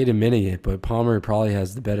 Yeah, I hate admitting it, but Palmer probably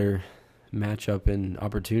has the better matchup and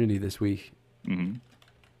opportunity this week. Mm-hmm.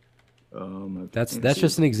 That's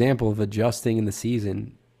just an example of adjusting in the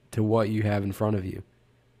season to what you have in front of you.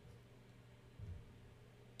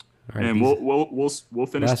 All right, And we'll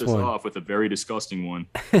finish this off with a very disgusting one.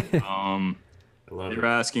 They're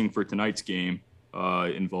asking for tonight's game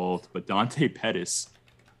involved, but Dante Pettis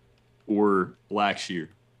or Blackshear.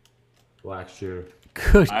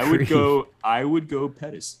 Good. I would go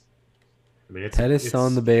Pettis. I mean, Pettis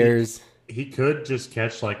on the Bears. He could just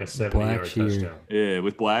catch like a 70-yard touchdown. Yeah,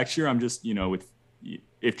 with Blackshear, I'm just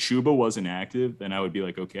if Chuba wasn't active, then I would be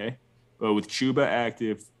like, okay. But with Chuba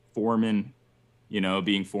active, Foreman,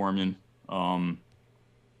 being Foreman, Blackshear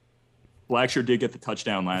did get the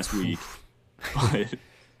touchdown last week. But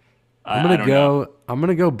I'm gonna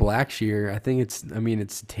go Blackshear. I think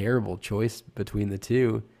it's a terrible choice between the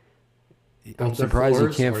two. I'm surprised you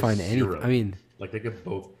can't find any. I mean, like they could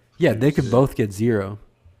both. Yeah, they could both get 0.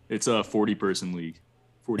 It's a 40-person league.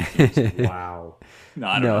 40 teams. Wow. No,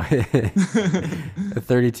 I don't know. A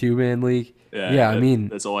 32-man league. Yeah, I mean,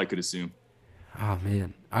 that's all I could assume. Oh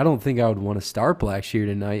man, I don't think I would want to start Blackshear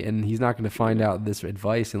tonight, and he's not going to find out this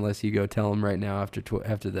advice unless you go tell him right now after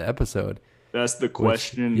the episode. That's the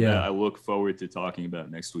question that I look forward to talking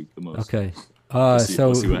about next week the most. Okay. We'll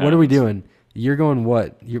see what are we doing? You're going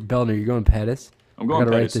what? Belner, you're going Pettis? I'm going Pettis. I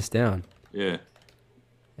got to write this down. Yeah.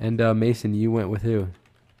 And Mason, you went with who?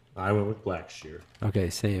 I went with Blackshear. Okay,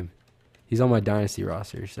 same. He's on my Dynasty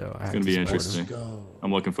roster, so it's going to be interesting.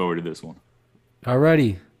 I'm looking forward to this one.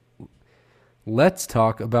 Alrighty. Let's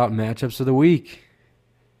talk about matchups of the week.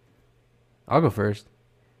 I'll go first.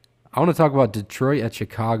 I want to talk about Detroit at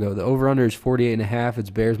Chicago. The over-under is 48.5. It's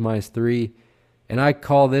Bears -3. And I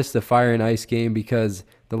call this the fire and ice game because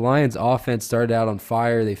the Lions' offense started out on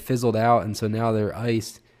fire. They fizzled out, and so now they're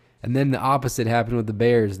iced. And then the opposite happened with the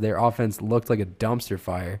Bears. Their offense looked like a dumpster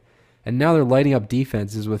fire. And now they're lighting up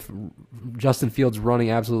defenses with Justin Fields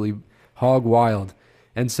running absolutely hog wild.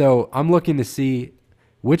 And so I'm looking to see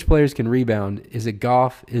which players can rebound. Is it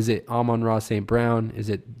Goff? Is it Amon-Ra St. Brown? Is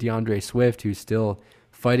it DeAndre Swift, who's still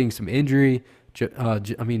fighting some injury?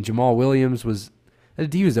 Jamal Williams was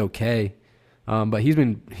okay. But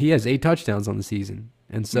he has 8 touchdowns on the season.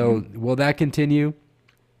 And so will that continue?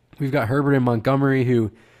 We've got Herbert and Montgomery,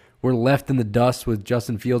 who were left in the dust with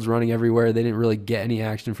Justin Fields running everywhere. They didn't really get any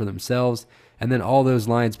action for themselves. And then all those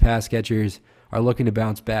Lions pass catchers are looking to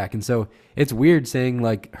bounce back. And so it's weird saying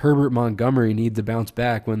like Herbert Montgomery needs to bounce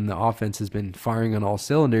back when the offense has been firing on all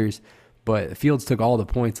cylinders, but Fields took all the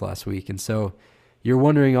points last week. And so you're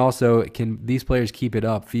wondering also, can these players keep it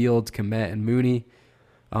up? Fields, Kmet, and Mooney.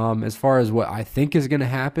 As far as what I think is going to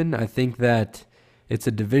happen, I think that it's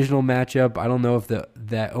a divisional matchup. I don't know if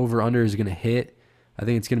that over-under is going to hit. I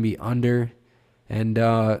think it's going to be under. And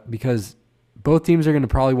because both teams are going to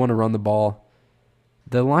probably want to run the ball.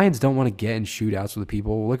 The Lions don't want to get in shootouts with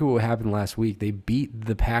people. Look at what happened last week. They beat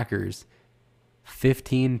the Packers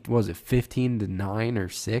 15-9 or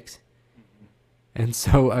 6? And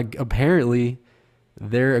so apparently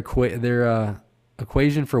their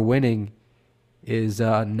equation for winning is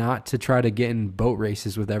not to try to get in boat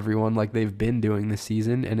races with everyone like they've been doing this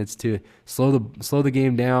season, and it's to slow the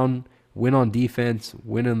game down, win on defense,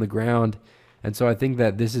 win on the ground. And so I think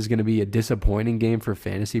that this is going to be a disappointing game for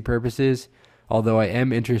fantasy purposes, although I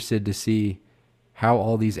am interested to see how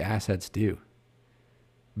all these assets do.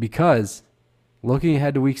 Because looking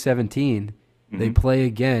ahead to Week 17, they play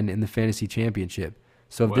again in the Fantasy Championship.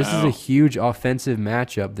 So if this is a huge offensive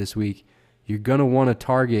matchup this week, you're going to want to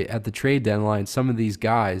target at the trade deadline some of these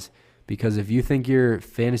guys, because if you think you're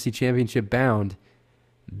Fantasy Championship bound,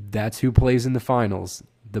 that's who plays in the finals,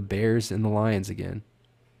 the Bears and the Lions again.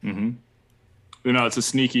 It's a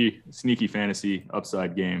sneaky fantasy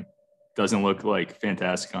upside game. Doesn't look like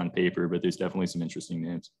fantastic on paper, but there's definitely some interesting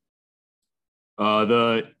names.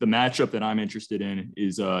 The matchup that I'm interested in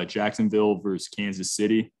is Jacksonville versus Kansas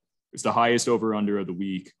City. It's the highest over-under of the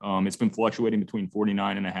week. It's been fluctuating between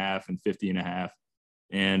 49.5 and 50.5.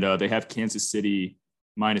 And they have Kansas City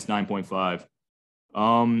minus 9.5.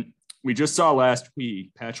 We just saw last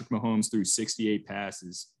week, Patrick Mahomes threw 68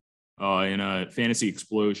 passes in a fantasy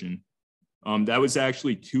explosion. That was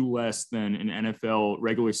actually 2 less than an NFL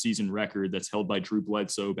regular season record that's held by Drew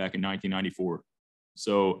Bledsoe back in 1994.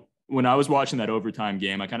 So when I was watching that overtime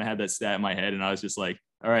game, I kind of had that stat in my head, and I was just like,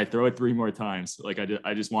 all right, throw it 3 more times. Like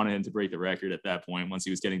I just wanted him to break the record at that point once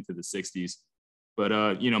he was getting to the 60s. But,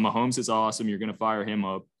 Mahomes is awesome. You're going to fire him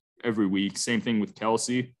up every week. Same thing with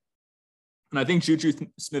Kelsey. And I think Juju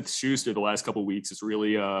Smith-Schuster the last couple of weeks has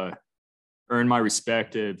really earned my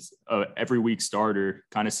respect as every week starter,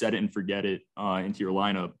 kind of set it and forget it into your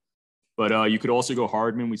lineup. But you could also go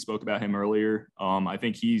Hardman. We spoke about him earlier. I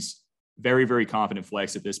think he's very, very confident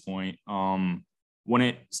flex at this point.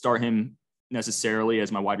 Wouldn't start him necessarily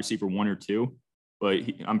as my wide receiver 1 or 2, but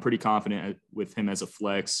I'm pretty confident with him as a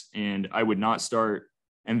flex. And I would not start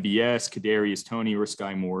MVS, Kadarius Toney, or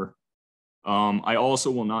Sky Moore. I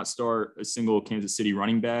also will not start a single Kansas City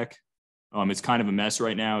running back. It's kind of a mess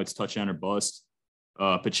right now. It's touchdown or bust.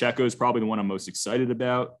 Pacheco is probably the one I'm most excited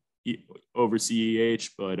about over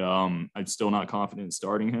CEH, but I'm still not confident in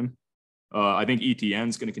starting him. I think ETN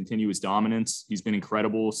is going to continue his dominance. He's been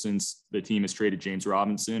incredible since the team has traded James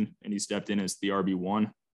Robinson, and he stepped in as the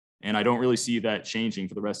RB1. And I don't really see that changing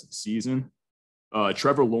for the rest of the season.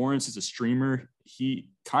 Trevor Lawrence is a streamer. He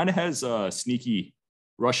kind of has a sneaky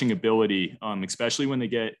rushing ability, especially when they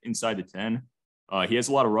get inside the 10. He has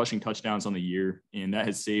a lot of rushing touchdowns on the year, and that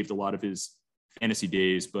has saved a lot of his fantasy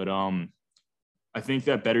days. But I think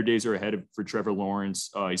that better days are ahead for Trevor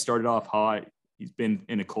Lawrence. He started off hot. He's been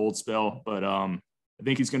in a cold spell, but I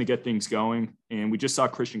think he's going to get things going. And we just saw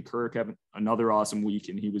Christian Kirk have another awesome week,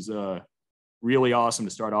 and he was really awesome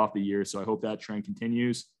to start off the year. So I hope that trend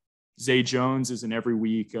continues. Zay Jones is in every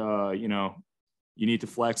week. You need to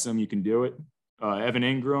flex him. You can do it. Evan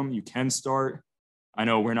Ingram, you can start. I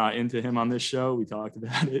know we're not into him on this show. We talked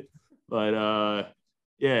about it, but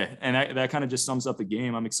yeah. And that kind of just sums up the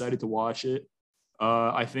game. I'm excited to watch it.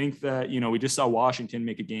 I think that, we just saw Washington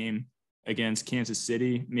make a game against Kansas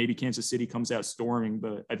City. Maybe Kansas City comes out storming,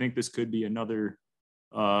 but I think this could be another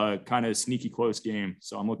kind of sneaky close game.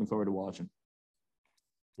 So I'm looking forward to watching.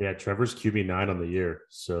 Yeah, Trevor's QB9 on the year.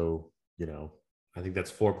 So, I think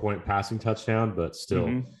that's 4-point passing touchdown, but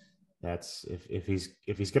still that's if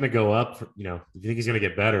he's going to go up, if you think he's going to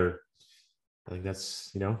get better, I think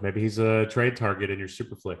that's, maybe he's a trade target in your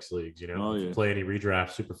Superflex leagues, If you play any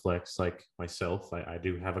redraft Superflex like myself, I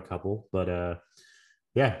do have a couple, but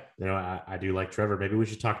yeah, I do like Trevor. Maybe we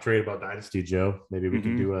should talk trade about Dynasty, Joe. Maybe we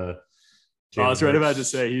can do a I was right about to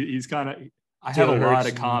say he's kind of I have a lot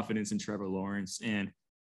of confidence in Trevor Lawrence, and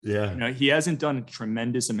he hasn't done a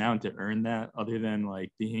tremendous amount to earn that other than like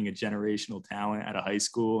being a generational talent at a high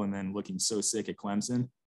school and then looking so sick at Clemson.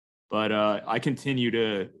 But I continue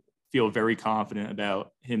to feel very confident about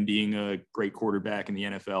him being a great quarterback in the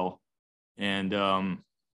NFL. And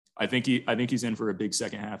I think he's in for a big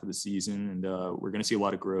second half of the season, and we're going to see a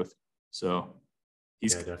lot of growth. So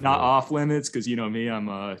he's not off limits because me, I'm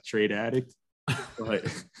a trade addict. But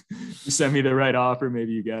you send me the right offer,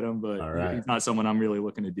 maybe you get him. But he's not someone I'm really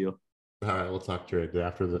looking to deal. All right, we'll talk trade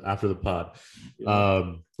after the pod.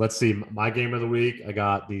 Let's see. My game of the week, I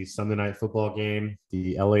got the Sunday night football game.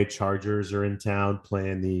 The LA Chargers are in town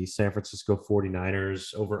playing the San Francisco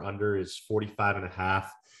 49ers. Over under is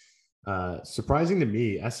 45.5. Surprising to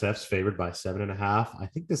me, SF's favored by 7.5. I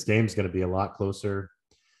think this game's going to be a lot closer.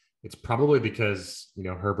 It's probably because,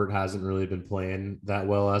 Herbert hasn't really been playing that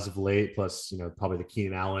well as of late. Plus, probably the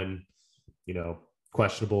Keenan Allen,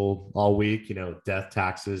 questionable all week, death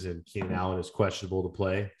taxes, and Keenan Allen is questionable to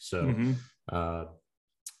play. So,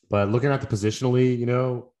 but looking at the positionally,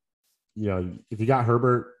 if you got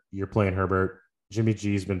Herbert, you're playing Herbert. Jimmy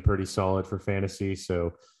G's been pretty solid for fantasy.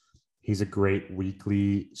 So he's a great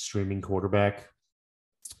weekly streaming quarterback.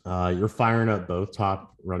 You're firing up both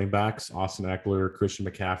top running backs, Austin Eckler, Christian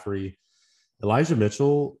McCaffrey. Elijah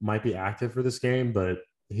Mitchell might be active for this game, but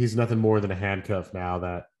he's nothing more than a handcuff now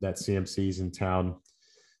that CMC's in town.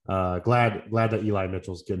 Glad that Eli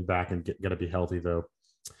Mitchell's getting back and going to be healthy, though.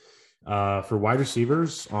 For wide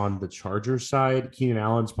receivers on the Chargers side, Keenan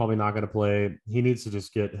Allen's probably not going to play. He needs to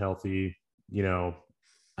just get healthy. Maybe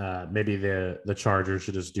the Chargers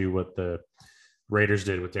should just do what the Raiders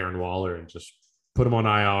did with Darren Waller and just put him on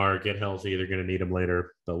IR, get healthy. They're going to need him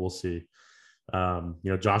later, but we'll see.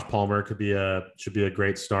 Josh Palmer should be a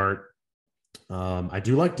great start. I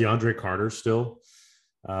do like DeAndre Carter still.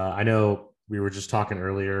 I know we were just talking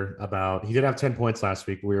earlier about, he did have 10 points last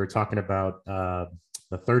week. We were talking about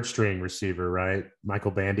the third string receiver, right?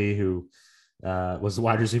 Michael Bandy, who was the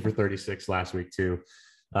wide receiver 36 last week too.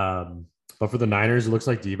 But for the Niners, it looks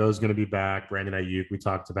like Devo's going to be back. Brandon Ayuk, we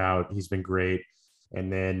talked about, he's been great. And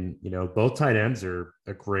then, both tight ends are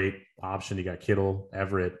a great option. You got Kittle,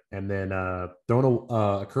 Everett, and then throwing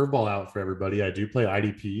a curveball out for everybody. I do play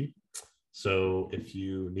IDP. So if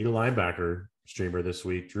you need a linebacker streamer this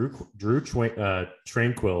week, Drew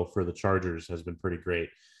Tranquil for the Chargers has been pretty great,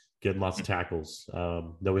 getting lots of tackles.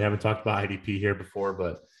 No, we haven't talked about IDP here before,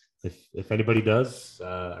 but if anybody does,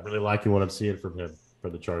 I'm really liking what I'm seeing from him for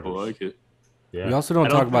the Chargers. I like it. Yeah. We also don't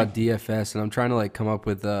talk about DFS, and I'm trying to come up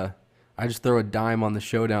with I just throw a dime on the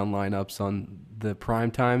showdown lineups on the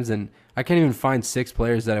prime times, and I can't even find 6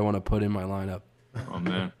 players that I want to put in my lineup. Oh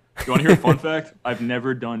man, you want to hear a fun fact? I've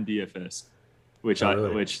never done DFS, which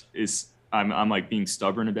is I'm like being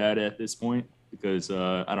stubborn about it at this point because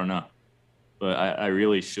I don't know. but I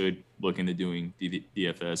really should look into doing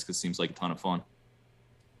DFS because it seems like a ton of fun.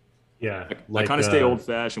 Yeah. I kind of stay old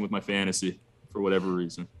fashioned with my fantasy for whatever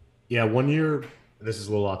reason. Yeah. One year, this is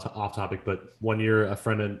a little off topic, but one year a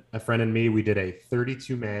friend and me, we did a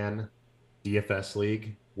 32-man DFS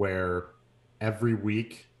league where every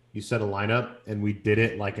week you set a lineup, and we did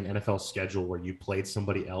it like an NFL schedule where you played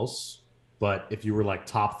somebody else. But if you were like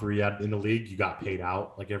top 3 in the league, you got paid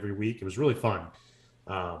out like every week. It was really fun.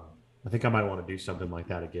 I think I might want to do something like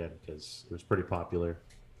that again because it was pretty popular.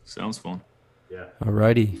 Sounds fun. Yeah.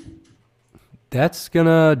 Alrighty. That's going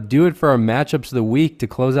to do it for our matchups of the week to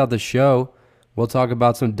close out the show. We'll talk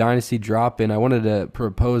about some Dynasty drop-in. I wanted to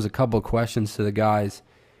propose a couple of questions to the guys,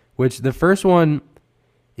 which the first one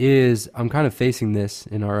is I'm kind of facing this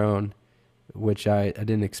in our own, which I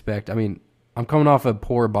didn't expect. I mean, I'm coming off a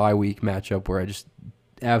poor bye week matchup where I just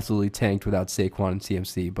absolutely tanked without Saquon and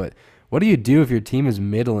CMC. But what do you do if your team is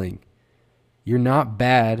middling? You're not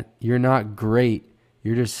bad. You're not great.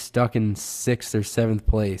 You're just stuck in 6th or 7th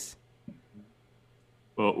place.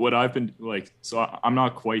 Well, what I've been like, so I'm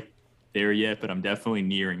not quite there yet, but I'm definitely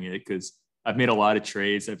nearing it because I've made a lot of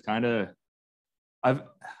trades. I've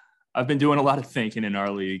been doing a lot of thinking in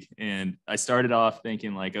our league, and I started off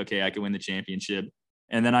thinking like, okay, I can win the championship.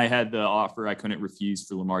 And then I had the offer I couldn't refuse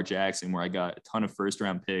for Lamar Jackson, where I got a ton of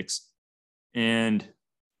first-round picks. And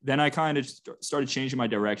then I kind of started changing my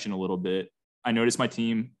direction a little bit. I noticed my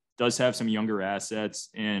team does have some younger assets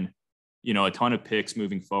and, a ton of picks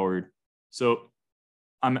moving forward. So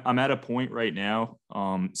I'm at a point right now,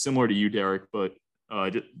 similar to you, Derek, but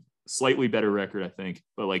slightly better record, I think,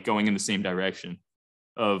 but like going in the same direction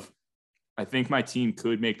of, I think my team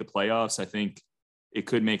could make the playoffs. I think it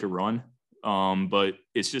could make a run. But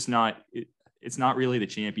it's just not, it's not really the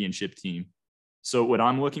championship team. So what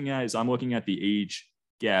I'm looking at is I'm looking at the age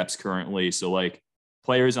gaps currently. So like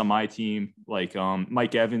players on my team, like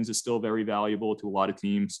Mike Evans is still very valuable to a lot of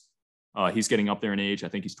teams. He's getting up there in age. I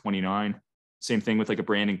think he's 29. Same thing with like a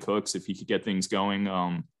Brandon Cooks. If he could get things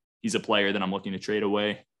going, he's a player that I'm looking to trade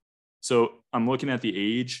away. So I'm looking at the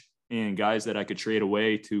age and guys that I could trade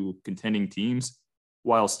away to contending teams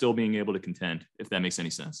while still being able to contend, if that makes any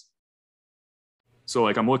sense. So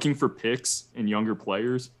like I'm looking for picks and younger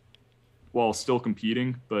players while still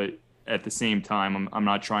competing, but at the same time, I'm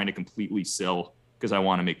not trying to completely sell because I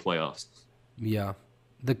want to make playoffs. Yeah.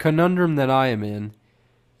 The conundrum that I am in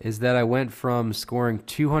is that I went from scoring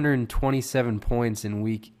 227 points in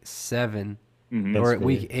week 7 or at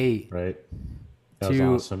week 8. Right. That was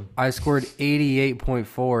awesome. I scored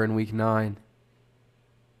 88.4 in week 9.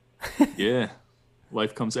 Yeah.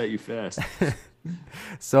 Life comes at you fast.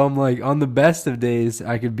 So I'm like, on the best of days,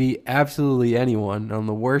 I could beat absolutely anyone. On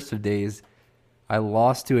the worst of days, I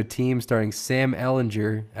lost to a team starting Sam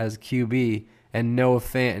Ehlinger as QB and Noah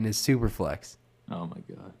Fant in his Superflex. Oh, my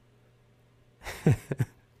God.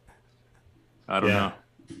 I don't know.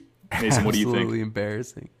 Mason, what do you think? Absolutely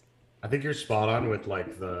embarrassing. I think you're spot on with like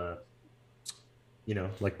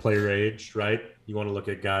like player age, right? You want to look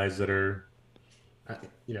at guys that are,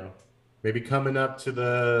 maybe coming up to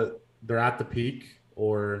they're at the peak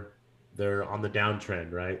or they're on the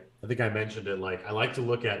downtrend, right? I think I mentioned it. Like, I like to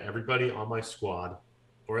look at everybody on my squad,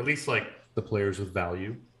 or at least like the players with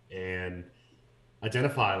value, and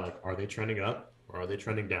identify like, are they trending up or are they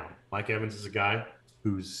trending down? Mike Evans is a guy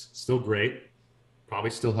who's still great, probably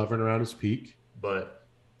still hovering around his peak, but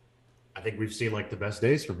I think we've seen like the best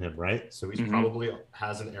days from him, right? So he's probably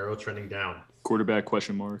has an arrow trending down. Quarterback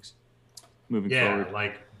question marks moving forward. Yeah,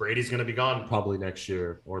 like Brady's going to be gone probably next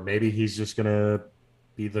year, or maybe he's just going to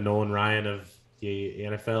be the Nolan Ryan of the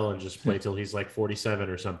NFL and just play till he's like 47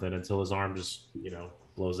 or something until his arm just,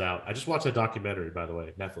 blows out. I just watched a documentary, by the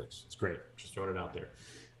way, Netflix. It's great. Just throwing it out there.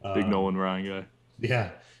 Big Nolan Ryan guy. Yeah,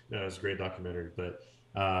 no, it's a great documentary. But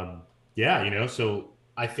so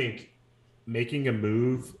I think making a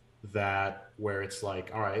move where it's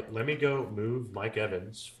like, all right, let me go move Mike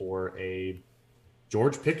Evans for a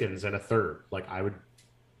George Pickens and a third. Like I would,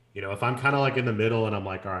 if I'm kind of like in the middle and I'm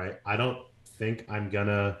like, all right, I don't think I'm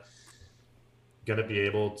gonna be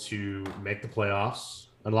able to make the playoffs.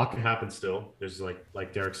 A lot can happen still. There's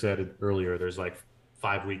like Derek said earlier, there's like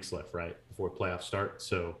 5 weeks left, right, before playoffs start.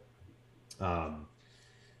 So,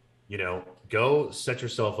 go set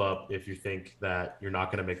yourself up if you think that you're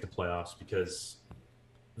not going to make the playoffs, because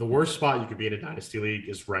the worst spot you could be in a dynasty league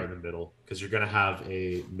is right in the middle, because you're going to have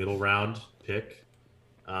a middle round pick.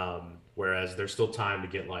 Whereas there's still time to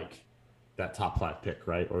get like that top 5 pick,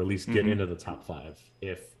 right? Or at least get into the top 5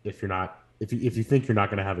 if you think you're not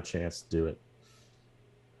going to have a chance to do it.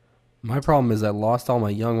 My problem is I lost all my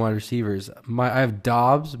young wide receivers. I have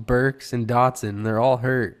Dobbs, Burks, and Dotson. And they're all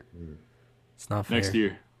hurt. It's not fair. Next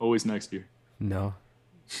year. Always next year. No.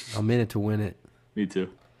 I'm in it to win it. Me too.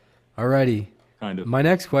 Alrighty. Kind of. My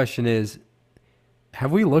next question is,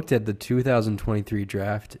 have we looked at the 2023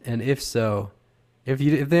 draft? And if so, if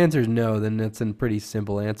the answer is no, then that's a pretty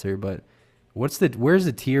simple answer. But where's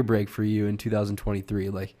the tier break for you in 2023?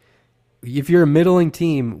 Like, if you're a middling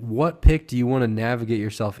team, what pick do you want to navigate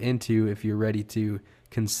yourself into if you're ready to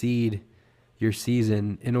concede your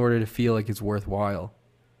season in order to feel like it's worthwhile?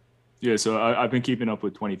 Yeah, so I've been keeping up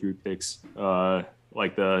with 23 picks,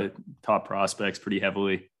 like the top prospects pretty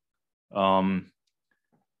heavily.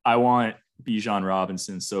 I want Bijan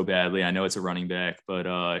Robinson so badly. I know it's a running back,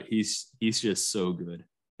 but he's just so good.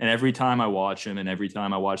 And every time I watch him and every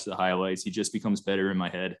time I watch the highlights, he just becomes better in my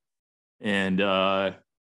head. And I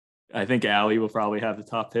think Allie will probably have the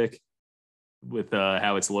top pick with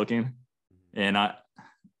how it's looking. And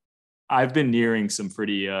I've been nearing some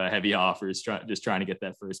pretty heavy offers, just trying to get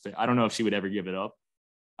that first pick. I don't know if she would ever give it up.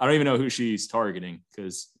 I don't even know who she's targeting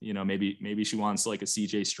because, maybe she wants like a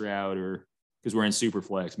CJ Stroud or because we're in super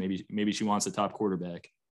flex. Maybe she wants a top quarterback.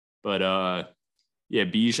 But, yeah,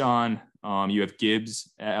 Bijan, you have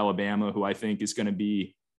Gibbs at Alabama, who I think is going to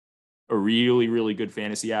be a really, really good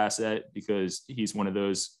fantasy asset because he's one of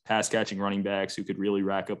those pass-catching running backs who could really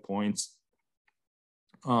rack up points.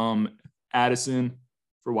 Addison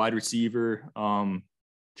for wide receiver.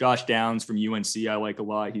 Josh Downs from UNC I like a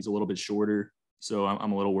lot. He's a little bit shorter, so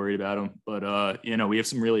I'm a little worried about him. But, we have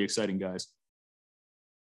some really exciting guys.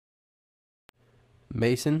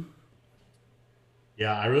 Mason?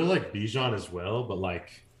 Yeah, I really like Bijan as well, but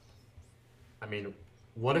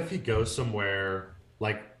what if he goes somewhere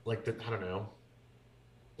I don't know.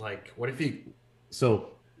 What if he –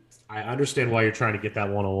 so I understand why you're trying to get that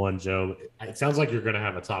one-on-one, Joe. It sounds like you're going to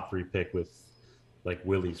have a top 3 pick with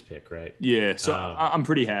Willie's pick, right? Yeah, so I'm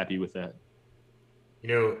pretty happy with that.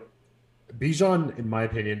 Bijan, in my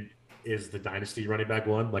opinion, is the dynasty running back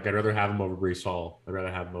one. I'd rather have him over Breece Hall. I'd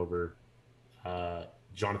rather have him over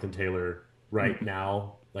Jonathan Taylor right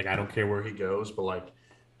now. I don't care where he goes, but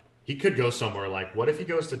he could go somewhere. What if he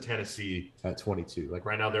goes to Tennessee at 22?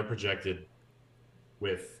 Right now they're projected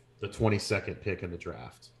with the 22nd pick in the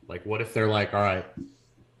draft. What if they're all right,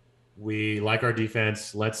 we like our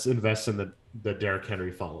defense. Let's invest in the Derrick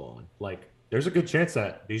Henry follow on. There's a good chance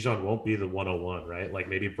that Bijan won't be the 101, right?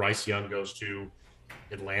 Maybe Bryce Young goes to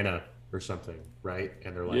Atlanta or something, right?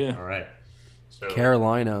 And they're all right. So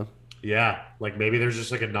Carolina. Yeah, maybe there's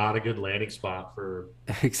just not a good landing spot for.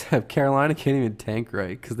 Except Carolina can't even tank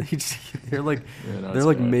right because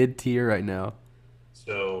they're mid tier right now.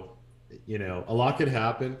 So, a lot could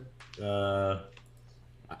happen. The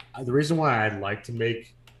reason why I'd like to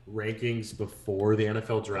make rankings before the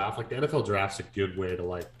NFL draft, the NFL draft's a good way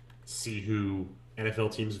to see who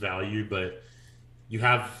NFL teams value, but you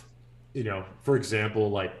have, for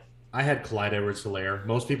example, I had Clyde Edwards-Helaire.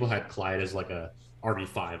 Most people had Clyde as a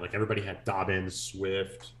RB5. Everybody had Dobbins,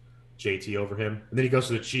 Swift, JT over him. And then he goes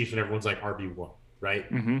to the Chiefs and everyone's RB1, right?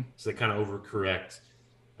 Mm-hmm. So they kind of overcorrect.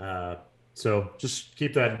 So just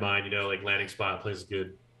keep that in mind, landing spot plays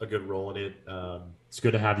a good role in it. It's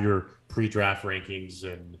good to have your pre-draft rankings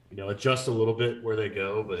and, adjust a little bit where they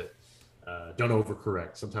go, but don't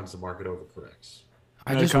overcorrect. Sometimes the market overcorrects.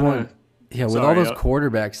 With all those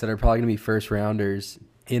quarterbacks that are probably going to be first rounders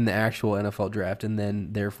in the actual NFL draft, and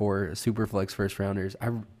then therefore Superflex first rounders. I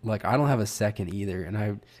don't have a second either,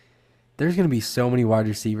 and there's going to be so many wide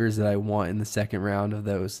receivers that I want in the second round of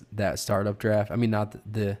that startup draft. I mean, not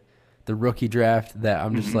the rookie draft that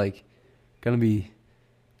I'm just going to be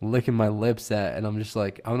licking my lips at, and I'm just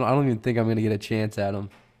I don't even think I'm going to get a chance at them.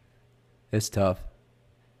 It's tough.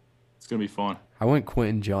 It's going to be fun. I went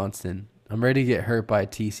Quentin Johnston. I'm ready to get hurt by a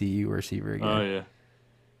TCU receiver again. Oh yeah.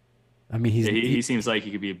 I mean, he seems like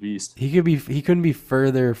he could be a beast. He couldn't be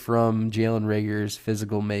further from Jalen Reagor's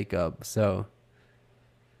physical makeup. So,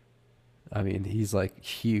 I mean, he's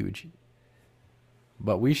huge.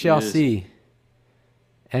 But we shall see.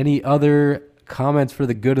 Any other comments for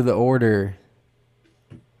the good of the order?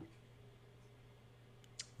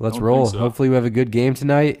 Let's roll. So. Hopefully, we have a good game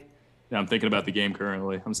tonight. Yeah, I'm thinking about the game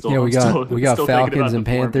currently. We got Falcons and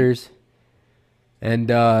Panthers. And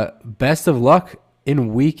best of luck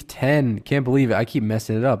in week 10. Can't believe it. I keep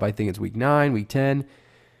messing it up. I think it's week 9, week 10.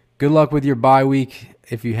 Good luck with your bye week.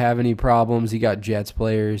 If you have any problems, you got Jets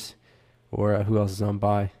players or who else is on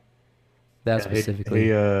bye? Specifically.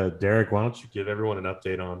 Hey, Derek, why don't you give everyone an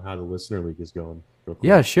update on how the listener league is going?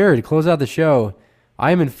 Yeah, sure. To close out the show,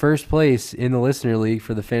 I am in first place in the listener league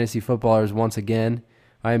for the fantasy footballers once again.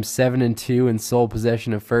 I am 7-2 in sole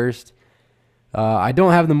possession of first. I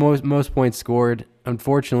don't have the most points scored.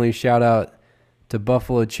 Unfortunately, shout out to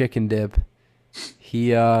Buffalo Chicken Dip. He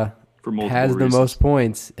has the most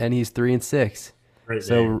points, and he's 3-6. Great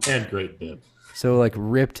name and great bib. So like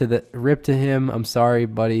rip to him. I'm sorry,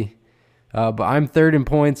 buddy. But I'm third in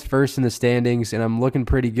points, first in the standings, and I'm looking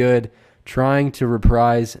pretty good, trying to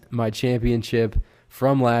reprise my championship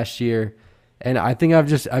from last year. And I think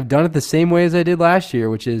I've done it the same way as I did last year,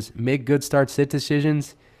 which is make good start-sit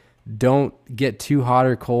decisions. Don't get too hot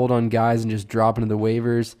or cold on guys and just drop into the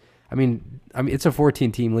waivers. I mean it's a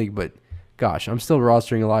 14-team league, but gosh, I'm still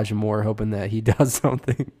rostering Elijah Moore, hoping that he does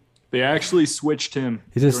something. They actually switched him.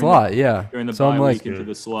 He's a slot, yeah. During the bye week into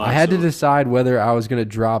the slot. I had to decide whether I was going to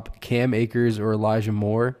drop Cam Akers or Elijah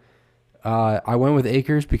Moore. I went with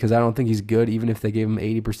Akers because I don't think he's good, even if they gave him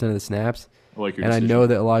 80% of the snaps. I know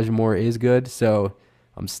that Elijah Moore is good, so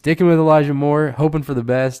I'm sticking with Elijah Moore, hoping for the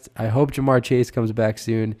best. I hope Jamar Chase comes back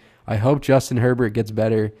soon. I hope Justin Herbert gets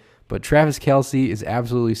better. But Travis Kelce is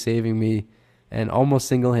absolutely saving me and almost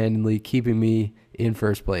single-handedly keeping me in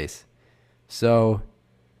first place. So,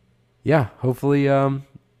 yeah, hopefully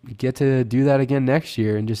get to do that again next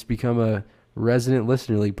year and just become a resident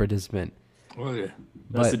Listener League participant. Oh, yeah.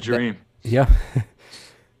 That's the dream. Yeah.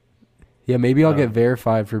 Yeah, maybe I'll get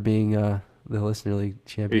verified for being the Listener League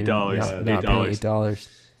champion. $8.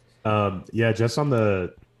 Yeah, just on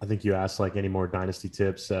I think you asked like any more Dynasty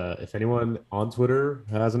tips. If anyone on Twitter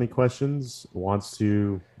has any questions, wants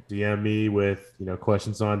to DM me with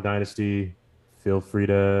questions on Dynasty, feel free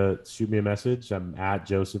to shoot me a message. I'm at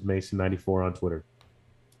Joseph Mason 94 on Twitter.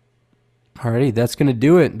 Alrighty, that's gonna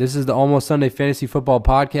do it. This is the Almost Sunday Fantasy Football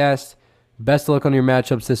Podcast. Best of luck on your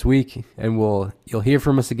matchups this week, and you'll hear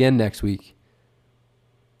from us again next week.